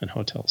travel and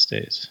hotel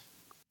stays.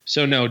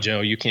 So no,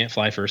 Joe, you can't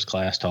fly first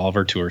class to all of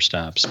our tour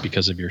stops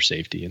because of your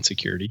safety and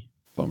security.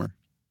 Bummer.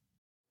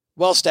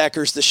 Well,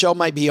 Stackers, the show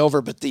might be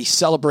over, but the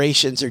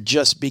celebrations are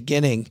just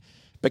beginning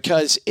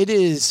because it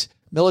is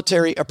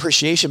Military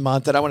Appreciation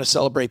Month, and I want to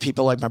celebrate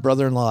people like my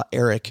brother-in-law,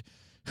 Eric,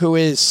 who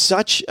is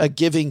such a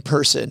giving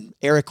person.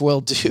 Eric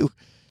will do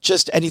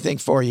just anything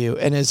for you.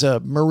 And as a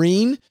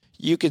Marine,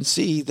 you can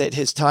see that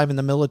his time in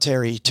the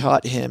military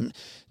taught him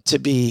to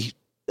be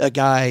a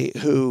guy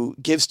who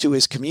gives to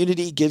his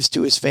community, gives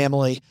to his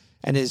family,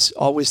 and is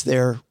always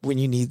there when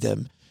you need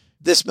them.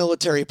 This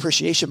Military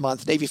Appreciation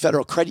Month, Navy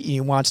Federal Credit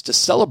Union wants to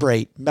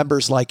celebrate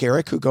members like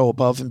Eric who go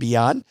above and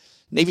beyond.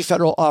 Navy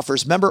Federal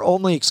offers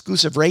member-only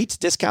exclusive rates,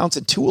 discounts,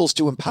 and tools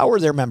to empower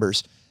their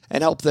members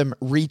and help them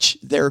reach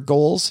their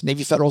goals.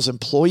 Navy Federal's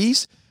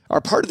employees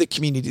are part of the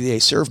community they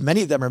serve.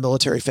 Many of them are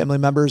military family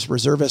members,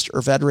 reservists,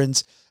 or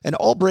veterans, and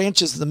all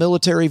branches of the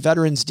military,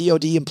 veterans,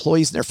 DoD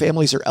employees, and their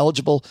families are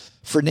eligible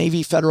for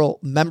Navy Federal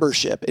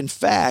membership. In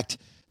fact,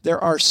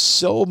 there are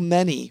so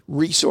many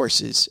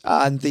resources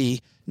on the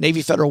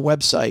Navy Federal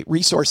website,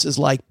 resources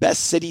like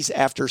Best Cities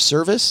After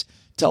Service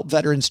to help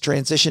veterans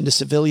transition to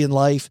civilian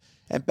life,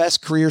 and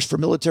Best Careers for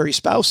Military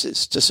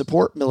Spouses to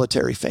support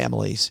military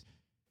families.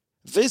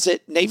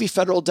 Visit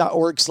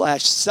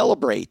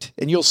NavyFederal.org/celebrate,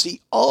 and you'll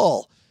see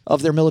all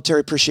of their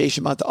Military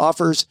Appreciation Month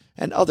offers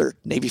and other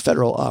Navy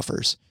Federal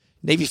offers.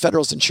 Navy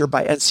Federal is insured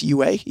by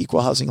NCUA, Equal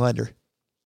Housing Lender.